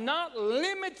God is not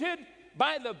limited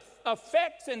by the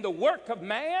effects and the work of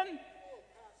man?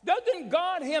 Doesn't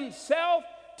God himself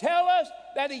tell us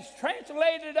that he's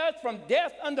translated us from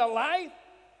death unto life?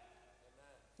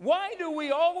 Why do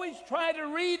we always try to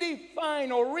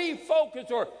redefine or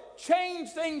refocus or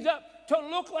change things up to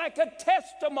look like a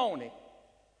testimony?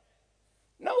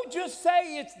 No, just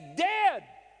say it's dead.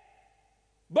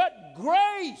 But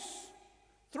grace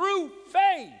through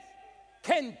faith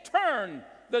can turn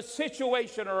the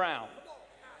situation around.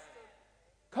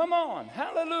 Come on,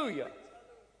 hallelujah.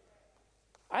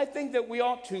 I think that we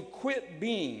ought to quit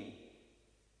being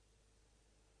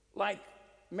like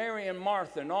Mary and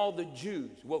Martha and all the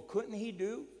Jews. Well, couldn't he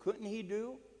do? Couldn't he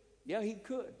do? Yeah, he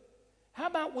could. How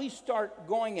about we start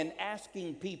going and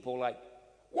asking people, like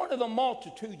one of the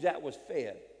multitudes that was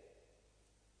fed,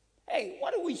 hey,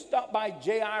 why don't we stop by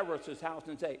Jairus' house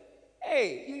and say,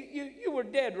 hey, you were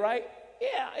dead, right?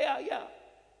 Yeah.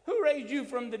 Who raised you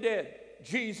from the dead?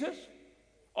 Jesus?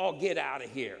 Oh, get out of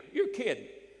here. You're kidding.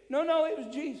 No, it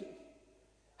was Jesus.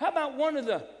 How about one of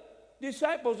the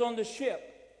disciples on the ship?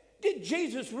 Did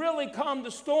Jesus really calm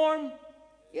the storm?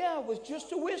 Yeah, it was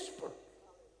just a whisper.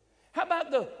 How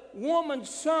about the woman's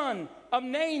son of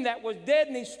Nain that was dead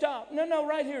and he stopped? No,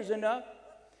 right here's enough.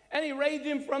 And he raised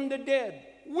him from the dead.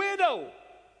 Widow,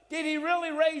 did he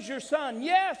really raise your son?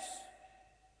 Yes.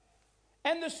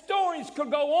 And the stories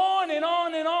could go on and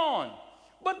on and on.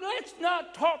 But let's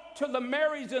not talk to the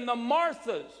Marys and the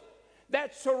Marthas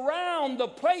that surround the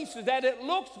places that it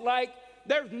looks like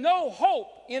there's no hope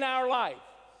in our life.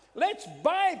 Let's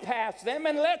bypass them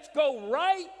and let's go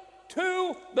right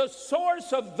to the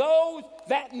source of those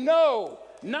that know,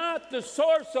 not the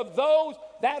source of those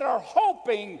that are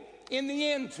hoping in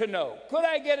the end to know. Could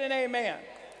I get an amen?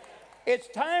 It's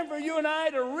time for you and I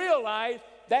to realize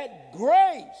that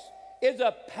grace is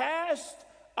a past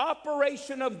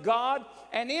operation of God,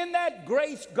 and in that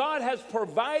grace, God has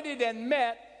provided and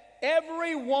met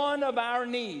every one of our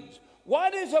needs.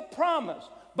 What is a promise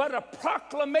but a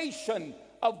proclamation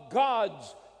of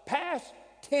God's past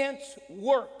tense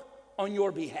work on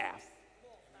your behalf?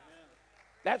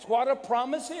 That's what a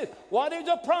promise is. What is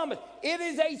a promise? It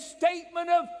is a statement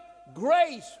of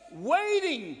grace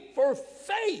waiting for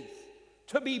faith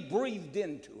to be breathed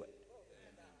into it.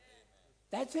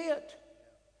 That's it.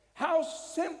 How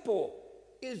simple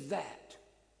is that?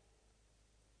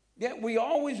 Yet we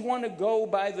always want to go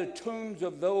by the tombs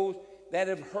of those that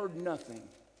have heard nothing.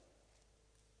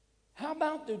 How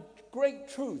about the great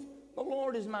truth? The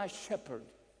Lord is my shepherd.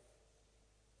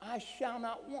 I shall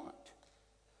not want.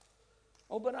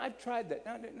 Oh, but I've tried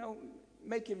that. No,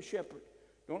 make him shepherd.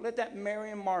 Don't let that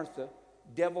Mary and Martha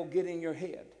devil get in your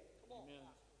head. Amen.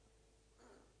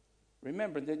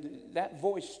 Remember, that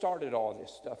voice started all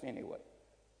this stuff anyway.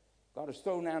 God is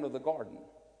thrown out of the garden.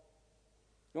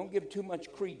 Don't give too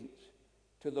much credence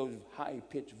to those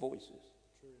high-pitched voices.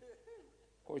 True.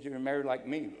 Of course, if you're married like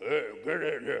me, hey, get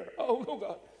in here. Oh,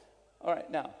 God. All right,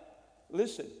 now,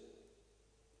 listen.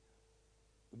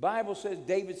 The Bible says,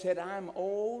 David said, I'm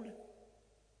old,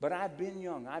 but I've been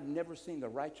young. I've never seen the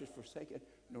righteous forsaken,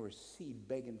 nor a seed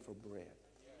begging for bread.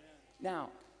 Amen. Now,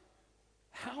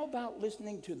 how about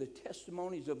listening to the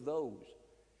testimonies of those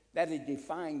that have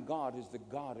defined God as the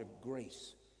God of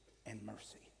grace and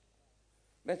mercy?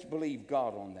 Let's believe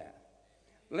God on that.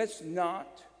 Let's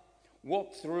not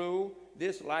walk through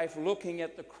this life looking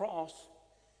at the cross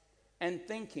and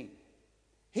thinking,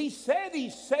 he said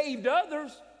he saved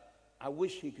others. I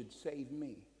wish he could save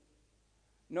me.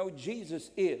 No, Jesus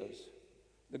is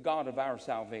the God of our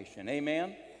salvation.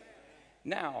 Amen?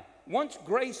 Now, once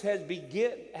grace has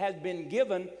been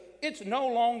given, it's no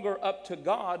longer up to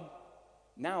God.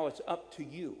 Now it's up to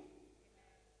you.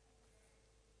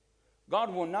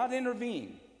 God will not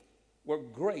intervene where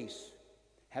grace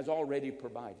has already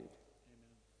provided. Amen.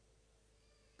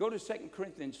 Go to 2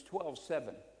 Corinthians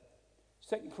 12:7.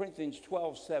 2 Corinthians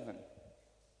 12:7.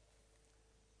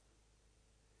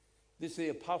 This is the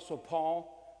Apostle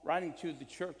Paul writing to the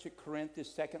church at Corinth,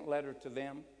 his second letter to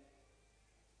them.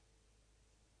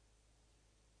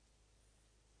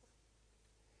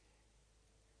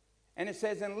 And it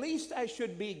says, "And least I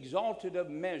should be exalted of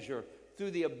measure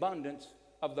through the abundance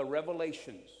of the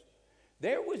revelations.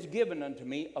 There was given unto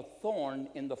me a thorn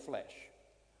in the flesh,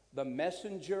 the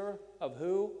messenger of"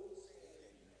 who?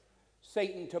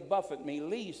 Satan, to buffet me,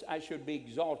 lest I should be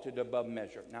exalted above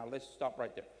measure. Now let's stop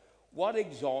right there. What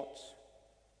exalts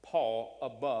Paul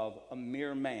above a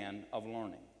mere man of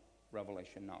learning?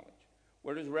 Revelation knowledge.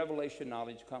 Where does revelation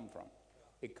knowledge come from?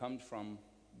 It comes from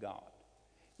God.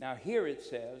 Now here it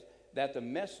says that the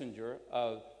messenger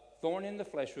of thorn in the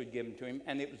flesh was given to him,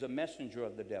 and it was a messenger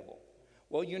of the devil.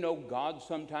 Well, you know, God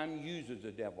sometimes uses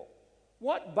the devil.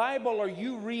 What Bible are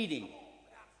you reading?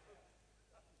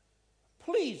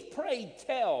 Please pray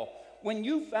tell when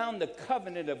you found the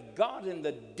covenant of God and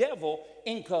the devil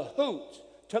in cahoots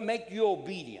to make you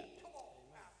obedient.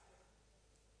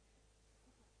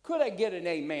 Could I get an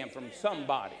amen from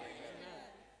somebody?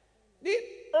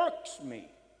 It irks me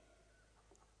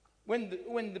when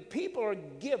the people are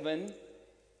given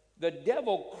the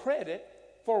devil credit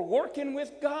for working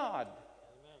with God.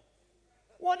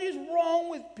 What is wrong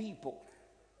with people?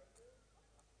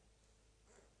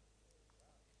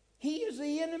 He is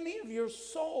the enemy of your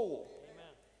soul.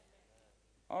 Amen.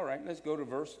 All right, let's go to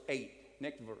verse 8.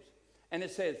 Next verse. And it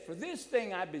says, "For this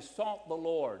thing I besought the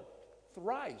Lord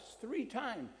thrice, 3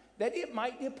 times, that it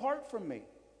might depart from me.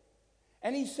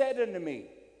 And he said unto me,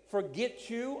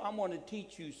 forget you, I'm going to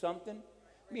teach you something."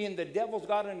 Me and the devil's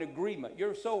got an agreement.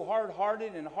 You're so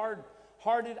hard-hearted and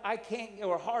hard-hearted,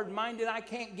 or hard-minded, I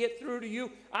can't get through to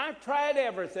you. I've tried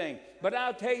everything. But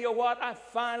I'll tell you what, I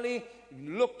finally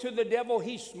looked to the devil.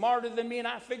 He's smarter than me, and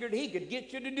I figured he could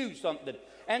get you to do something.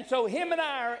 And so him and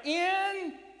I are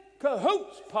in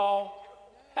cahoots, Paul.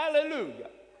 Hallelujah.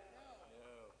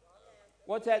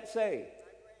 What's that say?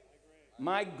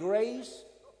 My grace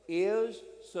is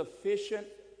sufficient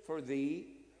for thee,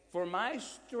 for my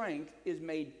strength is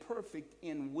made perfect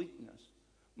in weakness.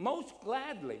 Most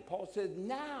gladly, Paul says,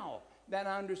 now that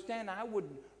I understand, I would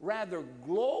rather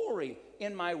glory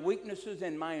in my weaknesses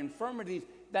and my infirmities,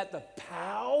 that the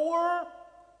power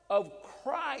of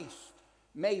Christ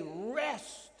may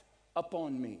rest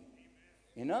upon me.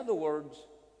 In other words,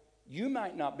 You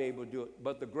might not be able to do it,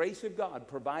 but the grace of God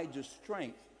provides a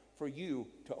strength for you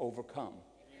to overcome.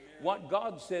 Amen. What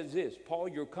God says is, Paul,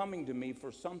 you're coming to me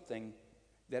for something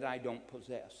that I don't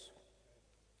possess.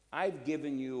 I've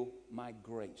given you my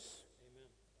grace.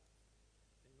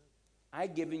 Amen.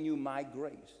 I've given you my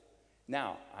grace.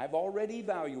 Now, I've already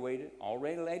evaluated,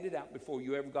 already laid it out before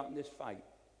you ever got in this fight.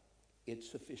 It's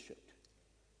sufficient.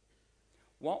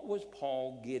 What was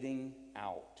Paul getting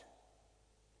out?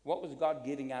 What was God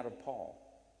getting out of Paul?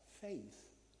 Faith.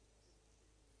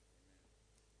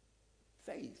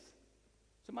 Faith.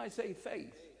 Somebody say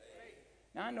faith.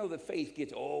 Now, I know that faith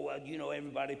gets,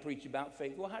 everybody preaches about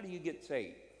faith. Well, how do you get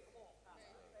saved?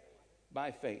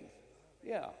 By faith.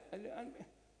 Yeah.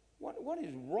 What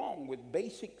is wrong with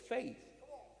basic faith?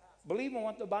 Believing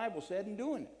what the Bible said and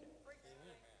doing it.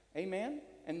 Amen?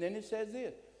 And then it says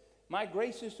this. My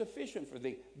grace is sufficient for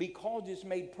thee because it's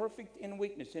made perfect in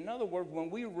weakness. In other words, when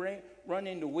we run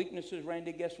into weaknesses,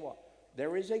 Randy, guess what?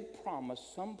 There is a promise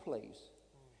someplace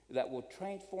that will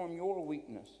transform your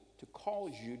weakness to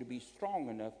cause you to be strong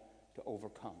enough to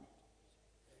overcome.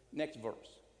 Next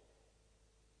verse.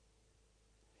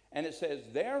 And it says,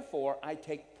 therefore I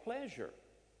take pleasure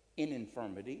in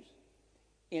infirmities,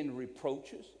 in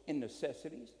reproaches, in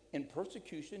necessities, in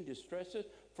persecution, distresses,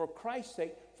 for Christ's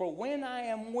sake. For when I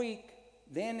am weak,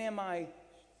 then am I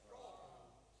strong.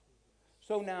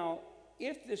 So now,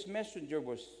 if this messenger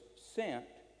was sent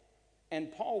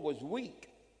and Paul was weak,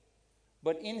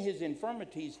 but in his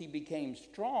infirmities he became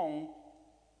strong,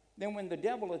 then when the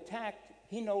devil attacked,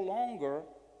 he no longer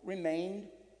remained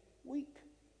weak.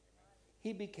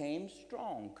 He became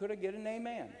strong. Could I get an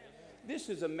amen? This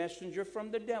is a messenger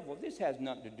from the devil. This has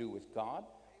nothing to do with God.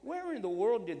 Where in the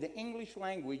world did the English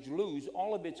language lose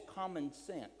all of its common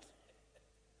sense?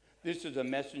 This is a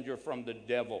messenger from the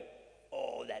devil.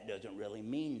 Oh, that doesn't really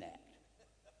mean that.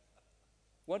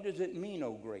 What does it mean,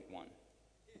 oh great one?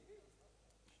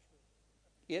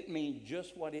 It means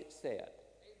just what it said.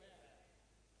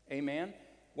 Amen. Amen.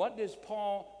 What does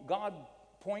God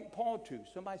point Paul to?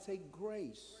 Somebody say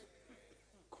grace.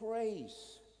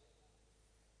 Grace.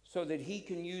 So that he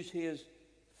can use his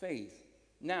faith.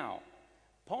 Now,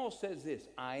 Paul says this,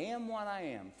 I am what I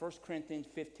am. 1 Corinthians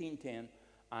 15:10.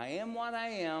 I am what I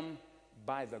am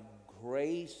by the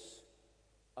grace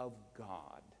of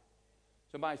God.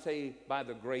 Somebody say, by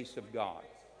the grace of God.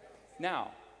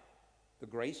 Now, the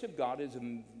grace of God is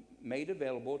made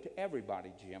available to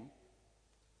everybody, Jim.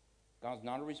 God's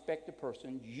not a respected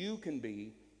person. You can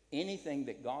be anything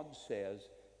that God says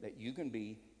that you can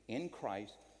be in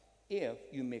Christ if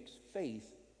you mix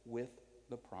faith with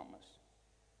the promise.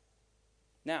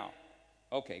 Now,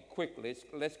 okay, quickly,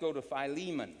 let's go to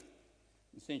Philemon.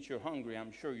 And since you're hungry,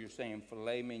 I'm sure you're saying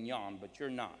filet mignon, but you're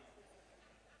not.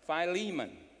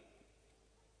 Philemon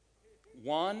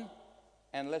 1,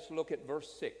 and let's look at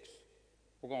verse 6.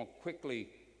 We're going to quickly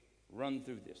run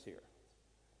through this here.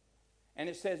 And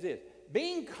it says this,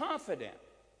 being confident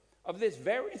of this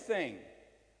very thing.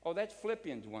 Oh, that's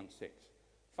Philippians 1:6.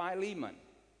 Philemon.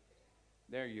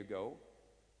 There you go.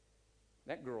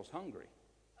 That girl's hungry.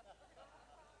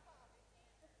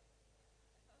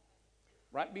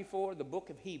 Right before the book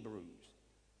of Hebrews.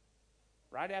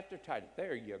 Right after Titus.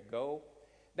 There you go.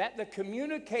 That the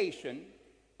communication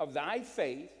of thy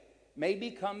faith may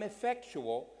become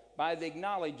effectual by the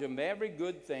knowledge of every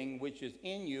good thing which is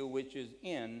in you, which is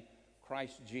in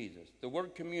Christ Jesus. The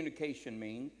word communication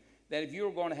means that if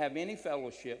you're going to have any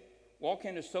fellowship, walk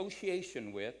in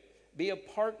association with, be a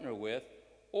partner with,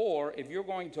 or if you're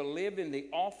going to live in the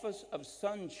office of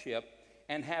sonship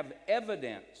and have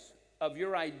evidence of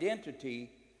your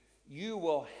identity, you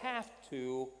will have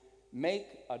to make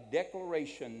a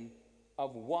declaration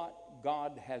of what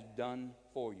God has done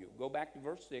for you. Go back to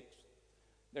verse 6.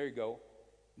 There you go.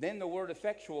 Then the word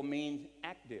effectual means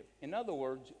active. In other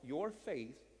words, your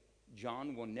faith,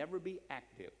 John, will never be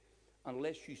active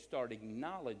unless you start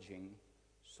acknowledging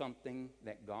something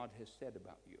that God has said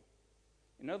about you.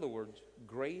 In other words,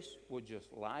 grace will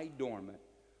just lie dormant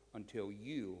until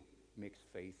you mix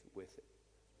faith with it.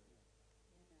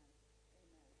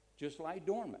 Just lie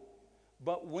dormant.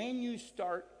 But when you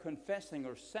start confessing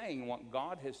or saying what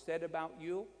God has said about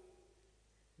you,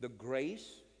 the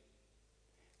grace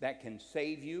that can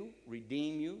save you,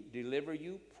 redeem you, deliver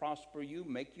you, prosper you,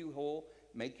 make you whole,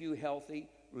 make you healthy,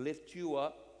 lift you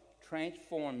up,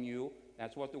 transform you.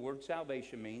 That's what the word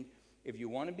salvation means. If you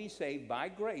want to be saved by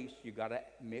grace, you got to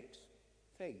mix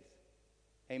faith.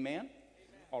 Amen? Amen?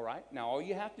 All right. Now, all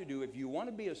you have to do, if you want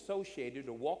to be associated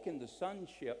or walk in the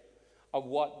sonship of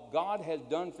what God has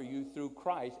done for you through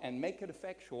Christ and make it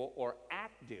effectual or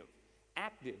active,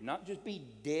 not just be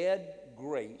dead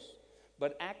grace,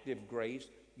 But active grace,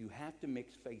 you have to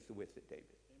mix faith with it, David.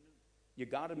 You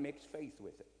got to mix faith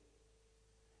with it.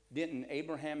 Didn't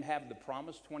Abraham have the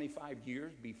promise 25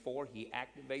 years before he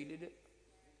activated it?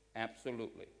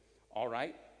 Absolutely. All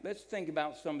right, let's think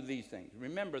about some of these things.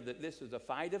 Remember that this is a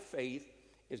fight of faith,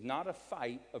 is not a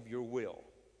fight of your will,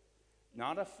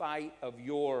 not a fight of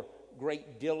your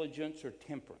great diligence or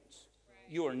temperance.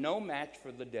 You are no match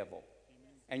for the devil,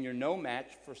 and you're no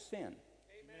match for sin.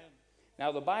 Amen.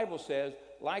 Now, the Bible says,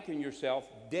 liken yourself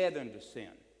dead unto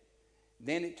sin.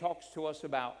 Then it talks to us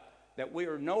about that we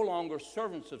are no longer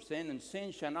servants of sin, and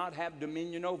sin shall not have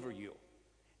dominion over you.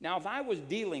 Now, if I was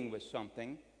dealing with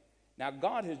something, now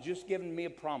God has just given me a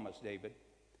promise, David.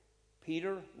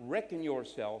 Peter, reckon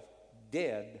yourself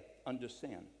dead unto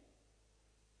sin.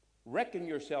 Reckon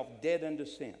yourself dead unto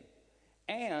sin.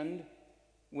 And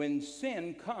when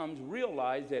sin comes,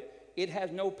 realize that it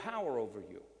has no power over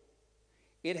you.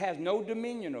 It has no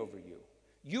dominion over you.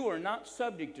 You are not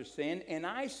subject to sin, and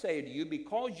I say to you,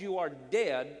 because you are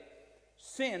dead,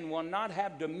 sin will not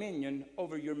have dominion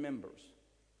over your members.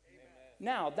 Amen.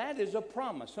 Now, that is a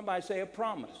promise. Somebody say a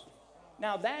promise.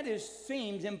 Now, that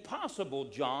seems impossible,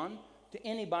 John, to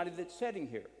anybody that's sitting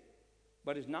here.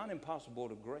 But it's not impossible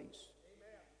to grace.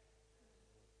 Amen.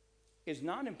 It's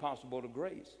not impossible to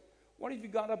grace. What if you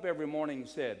got up every morning and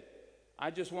said, I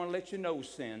just want to let you know,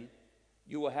 sin,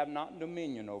 you will have not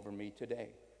dominion over me today,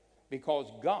 because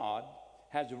God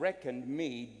has reckoned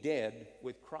me dead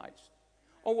with Christ.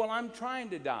 Oh, well, I'm trying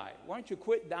to die. Why don't you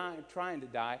quit trying to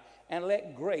die and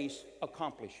let grace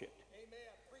accomplish it?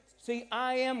 Amen. See,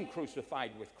 I am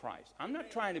crucified with Christ. I'm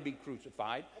not trying to be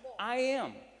crucified. I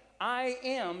am. I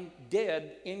am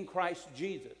dead in Christ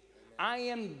Jesus. I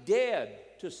am dead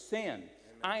to sin.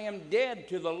 I am dead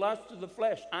to the lust of the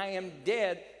flesh. I am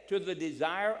dead to the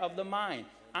desire of the mind.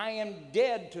 I am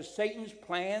dead to Satan's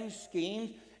plans,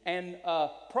 schemes, and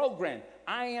program.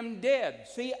 I am dead.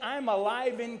 See, I'm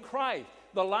alive in Christ.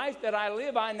 The life that I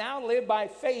live, I now live by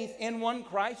faith in one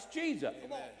Christ Jesus.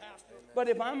 Amen. But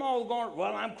if I'm all going,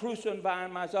 well, I'm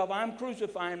crucifying myself,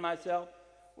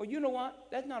 well, you know what?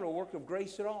 That's not a work of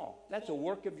grace at all. That's a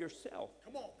work of yourself.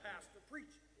 Come on, Pastor, preach.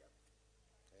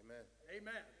 Amen.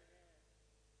 Amen.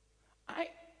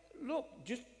 Look,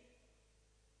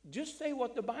 just say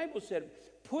what the Bible said.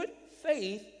 Put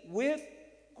faith with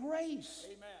grace.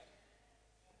 Amen.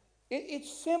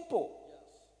 It's simple.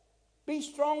 Be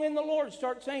strong in the Lord.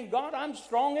 Start saying, God, I'm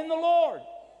strong in the Lord.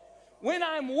 When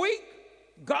I'm weak,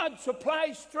 God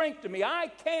supplies strength to me. I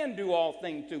can do all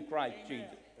things through Christ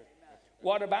Jesus.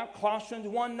 What about Colossians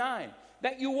 1:9?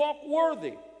 That you walk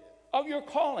worthy of your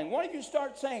calling. Why don't you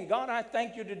start saying, God, I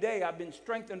thank you today. I've been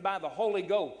strengthened by the Holy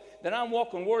Ghost, that I'm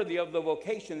walking worthy of the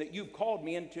vocation that you've called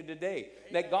me into today.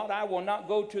 That, God, I will not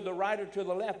go to the right or to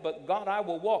the left, but, God, I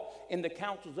will walk in the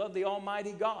counsels of the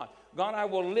Almighty God. God, I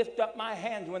will lift up my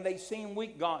hands when they seem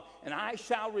weak, God, and I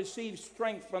shall receive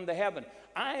strength from the heaven.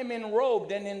 I am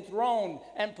enrobed and enthroned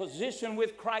and positioned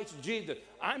with Christ Jesus.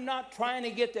 I'm not trying to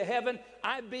get to heaven.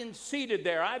 I've been seated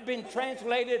there. I've been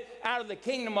translated out of the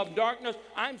kingdom of darkness.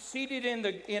 I'm seated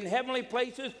in heavenly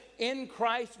places in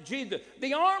Christ Jesus.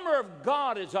 The armor of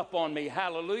God is up on me.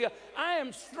 Hallelujah. I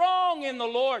am strong in the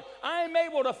Lord. I am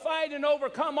able to fight and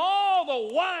overcome all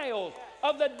the wiles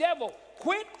of the devil.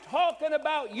 Quit talking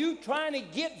about you trying to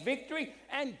get victory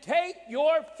and take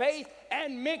your faith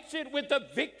and mix it with the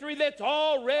victory that's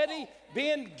already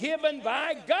been given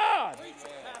by God.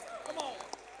 Come on.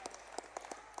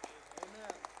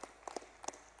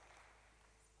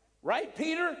 Right,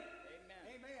 Peter?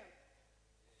 Amen.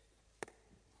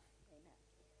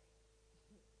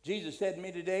 Jesus said to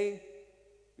me today,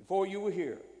 before you were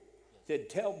here,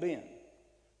 said, tell Ben,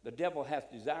 the devil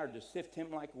hath desired to sift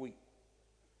him like wheat,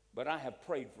 but I have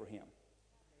prayed for him.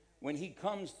 When he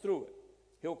comes through it,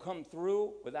 he'll come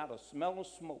through without a smell of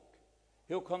smoke.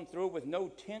 He'll come through with no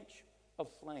tinge of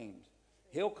flames.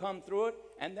 He'll come through it,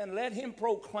 and then let him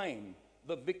proclaim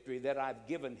the victory that I've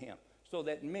given him, so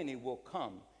that many will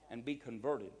come and be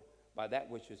converted by that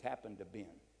which has happened to Ben.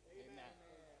 Amen.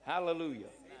 Hallelujah.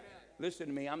 Amen. Listen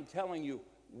to me, I'm telling you,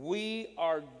 we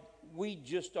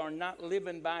just are not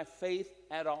living by faith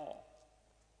at all.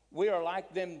 We are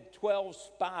like them 12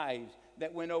 spies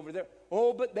that went over there.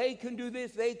 Oh, but they can do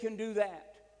this, they can do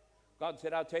that. God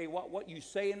said, I'll tell you what you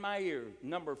say in my ear,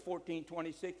 number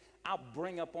 14:26, I'll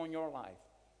bring up on your life.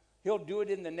 He'll do it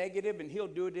in the negative and he'll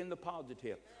do it in the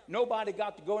positive. Nobody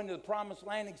got to go into the promised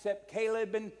land except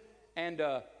Caleb and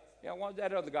what was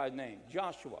that other guy's name?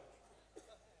 Joshua.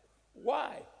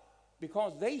 Why?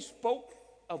 Because they spoke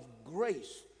of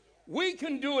grace. We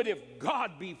can do it if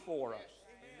God be for us.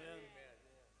 Amen.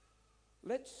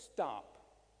 Let's stop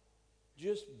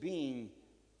just being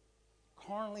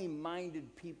carnally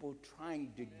minded people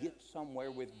trying to get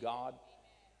somewhere with God.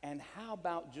 And how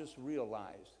about just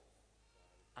realize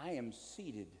I am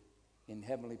seated in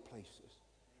heavenly places.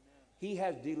 He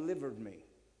has delivered me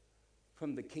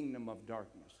from the kingdom of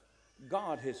darkness.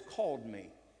 God has called me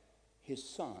his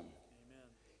son. Amen.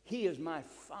 He is my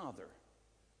father.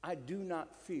 I do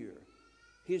not fear.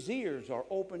 His ears are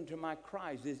open to my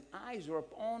cries. His eyes are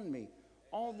upon me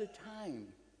all the time.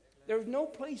 There's no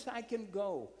place I can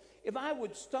go. If I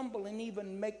would stumble and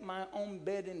even make my own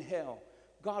bed in hell,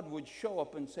 God would show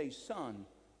up and say, son,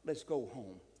 let's go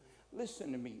home.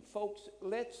 Listen to me, folks.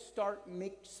 Let's start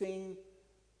mixing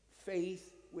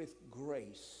faith with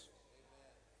grace.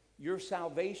 Your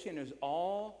salvation is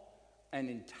all an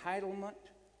entitlement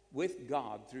with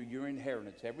God through your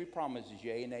inheritance. Every promise is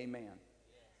yea and amen.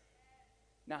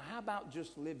 Now, how about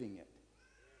just living it?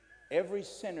 Every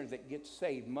sinner that gets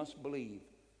saved must believe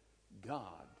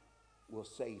God will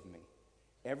save me.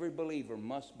 Every believer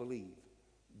must believe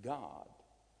God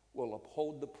will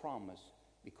uphold the promise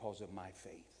because of my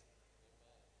faith.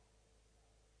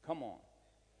 Come on.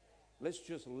 Let's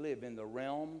just live in the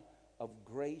realm of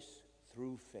grace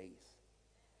through faith.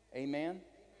 Amen?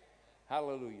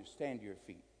 Hallelujah. Stand to your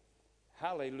feet.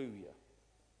 Hallelujah.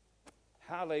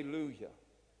 Hallelujah.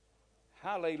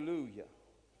 Hallelujah.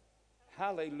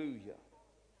 Hallelujah.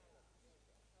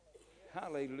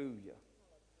 Hallelujah.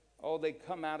 Oh, they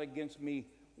come out against me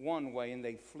one way and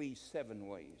they flee 7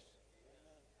 ways.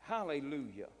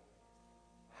 Hallelujah.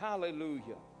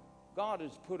 Hallelujah. God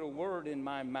has put a word in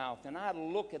my mouth, and I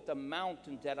look at the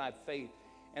mountains that I face,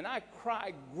 and I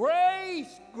cry,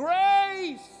 grace,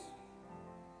 grace.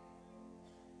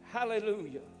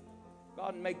 Hallelujah.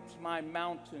 God makes my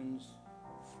mountains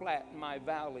flat and my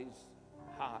valleys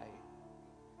high.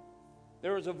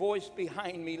 There is a voice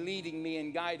behind me leading me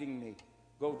and guiding me.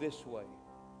 Go this way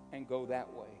and go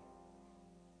that way.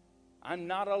 I'm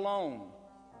not alone,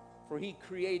 for he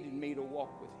created me to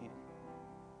walk with him.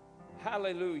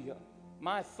 Hallelujah.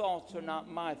 My thoughts are not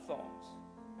my thoughts.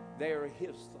 They are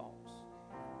his thoughts.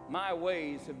 My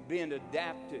ways have been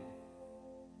adapted,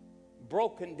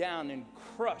 broken down and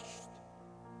crushed,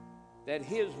 that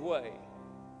his way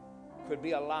could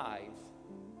be alive.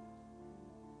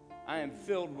 I am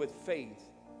filled with faith.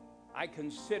 I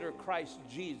consider Christ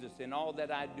Jesus in all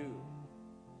that I do.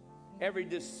 Every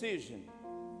decision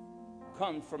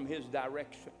comes from his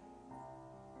direction.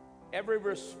 Every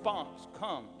response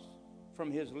comes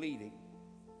from his leading.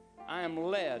 I am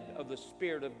led of the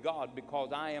Spirit of God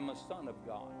because I am a son of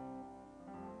God.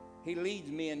 He leads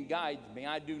me and guides me.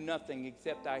 I do nothing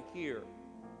except I hear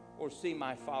or see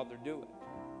my Father do it.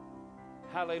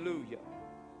 Hallelujah.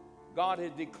 God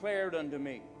has declared unto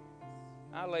me,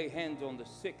 I lay hands on the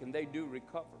sick and they do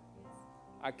recover.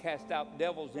 I cast out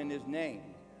devils in his name.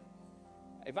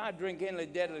 If I drink any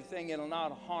deadly thing, it'll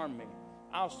not harm me.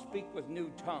 I'll speak with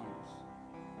new tongues.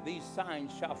 These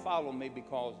signs shall follow me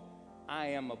because I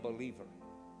am a believer.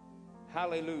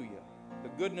 Hallelujah. The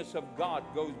goodness of God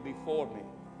goes before me.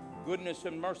 Goodness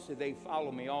and mercy, they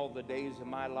follow me all the days of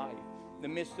my life. In the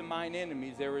midst of mine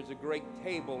enemies, there is a great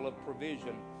table of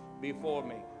provision before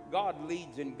me. God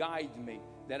leads and guides me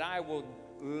that I will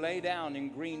lay down in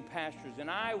green pastures and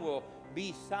I will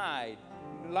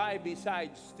lie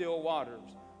beside still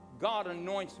waters. God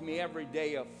anoints me every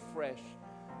day afresh.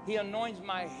 He anoints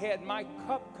my head. My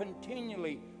cup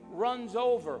continually runs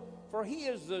over. For he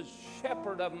is the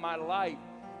shepherd of my life,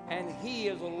 and he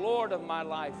is the Lord of my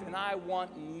life, and I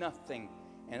want nothing.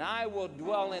 And I will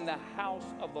dwell in the house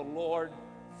of the Lord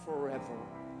forever.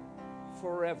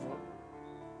 Forever.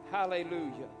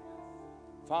 Hallelujah.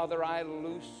 Father, I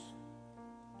loose.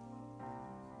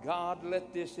 God,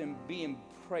 let this be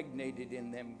impregnated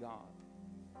in them, God.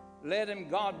 Let them,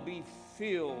 God, be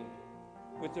filled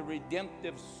with the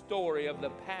redemptive story of the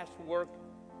past work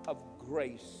of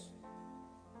grace.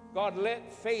 God,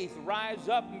 let faith rise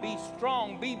up and be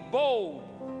strong, be bold,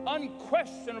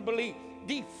 unquestionably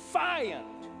defiant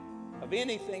of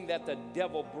anything that the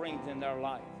devil brings in their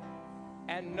life.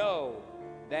 And know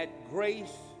that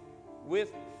grace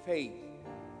with faith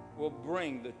will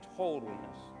bring the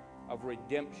totalness of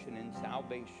redemption and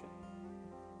salvation.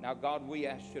 Now, God, we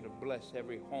ask you to bless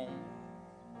every home,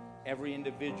 every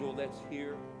individual that's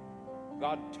here.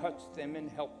 God, touch them and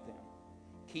help them.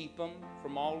 Keep them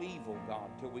from all evil, God,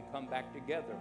 till we come back together.